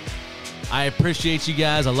 I appreciate you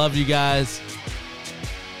guys. I love you guys.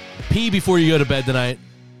 Pee before you go to bed tonight.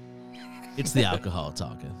 It's the alcohol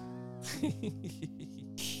talking.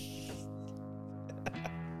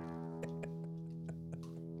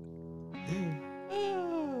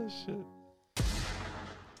 Oh shit.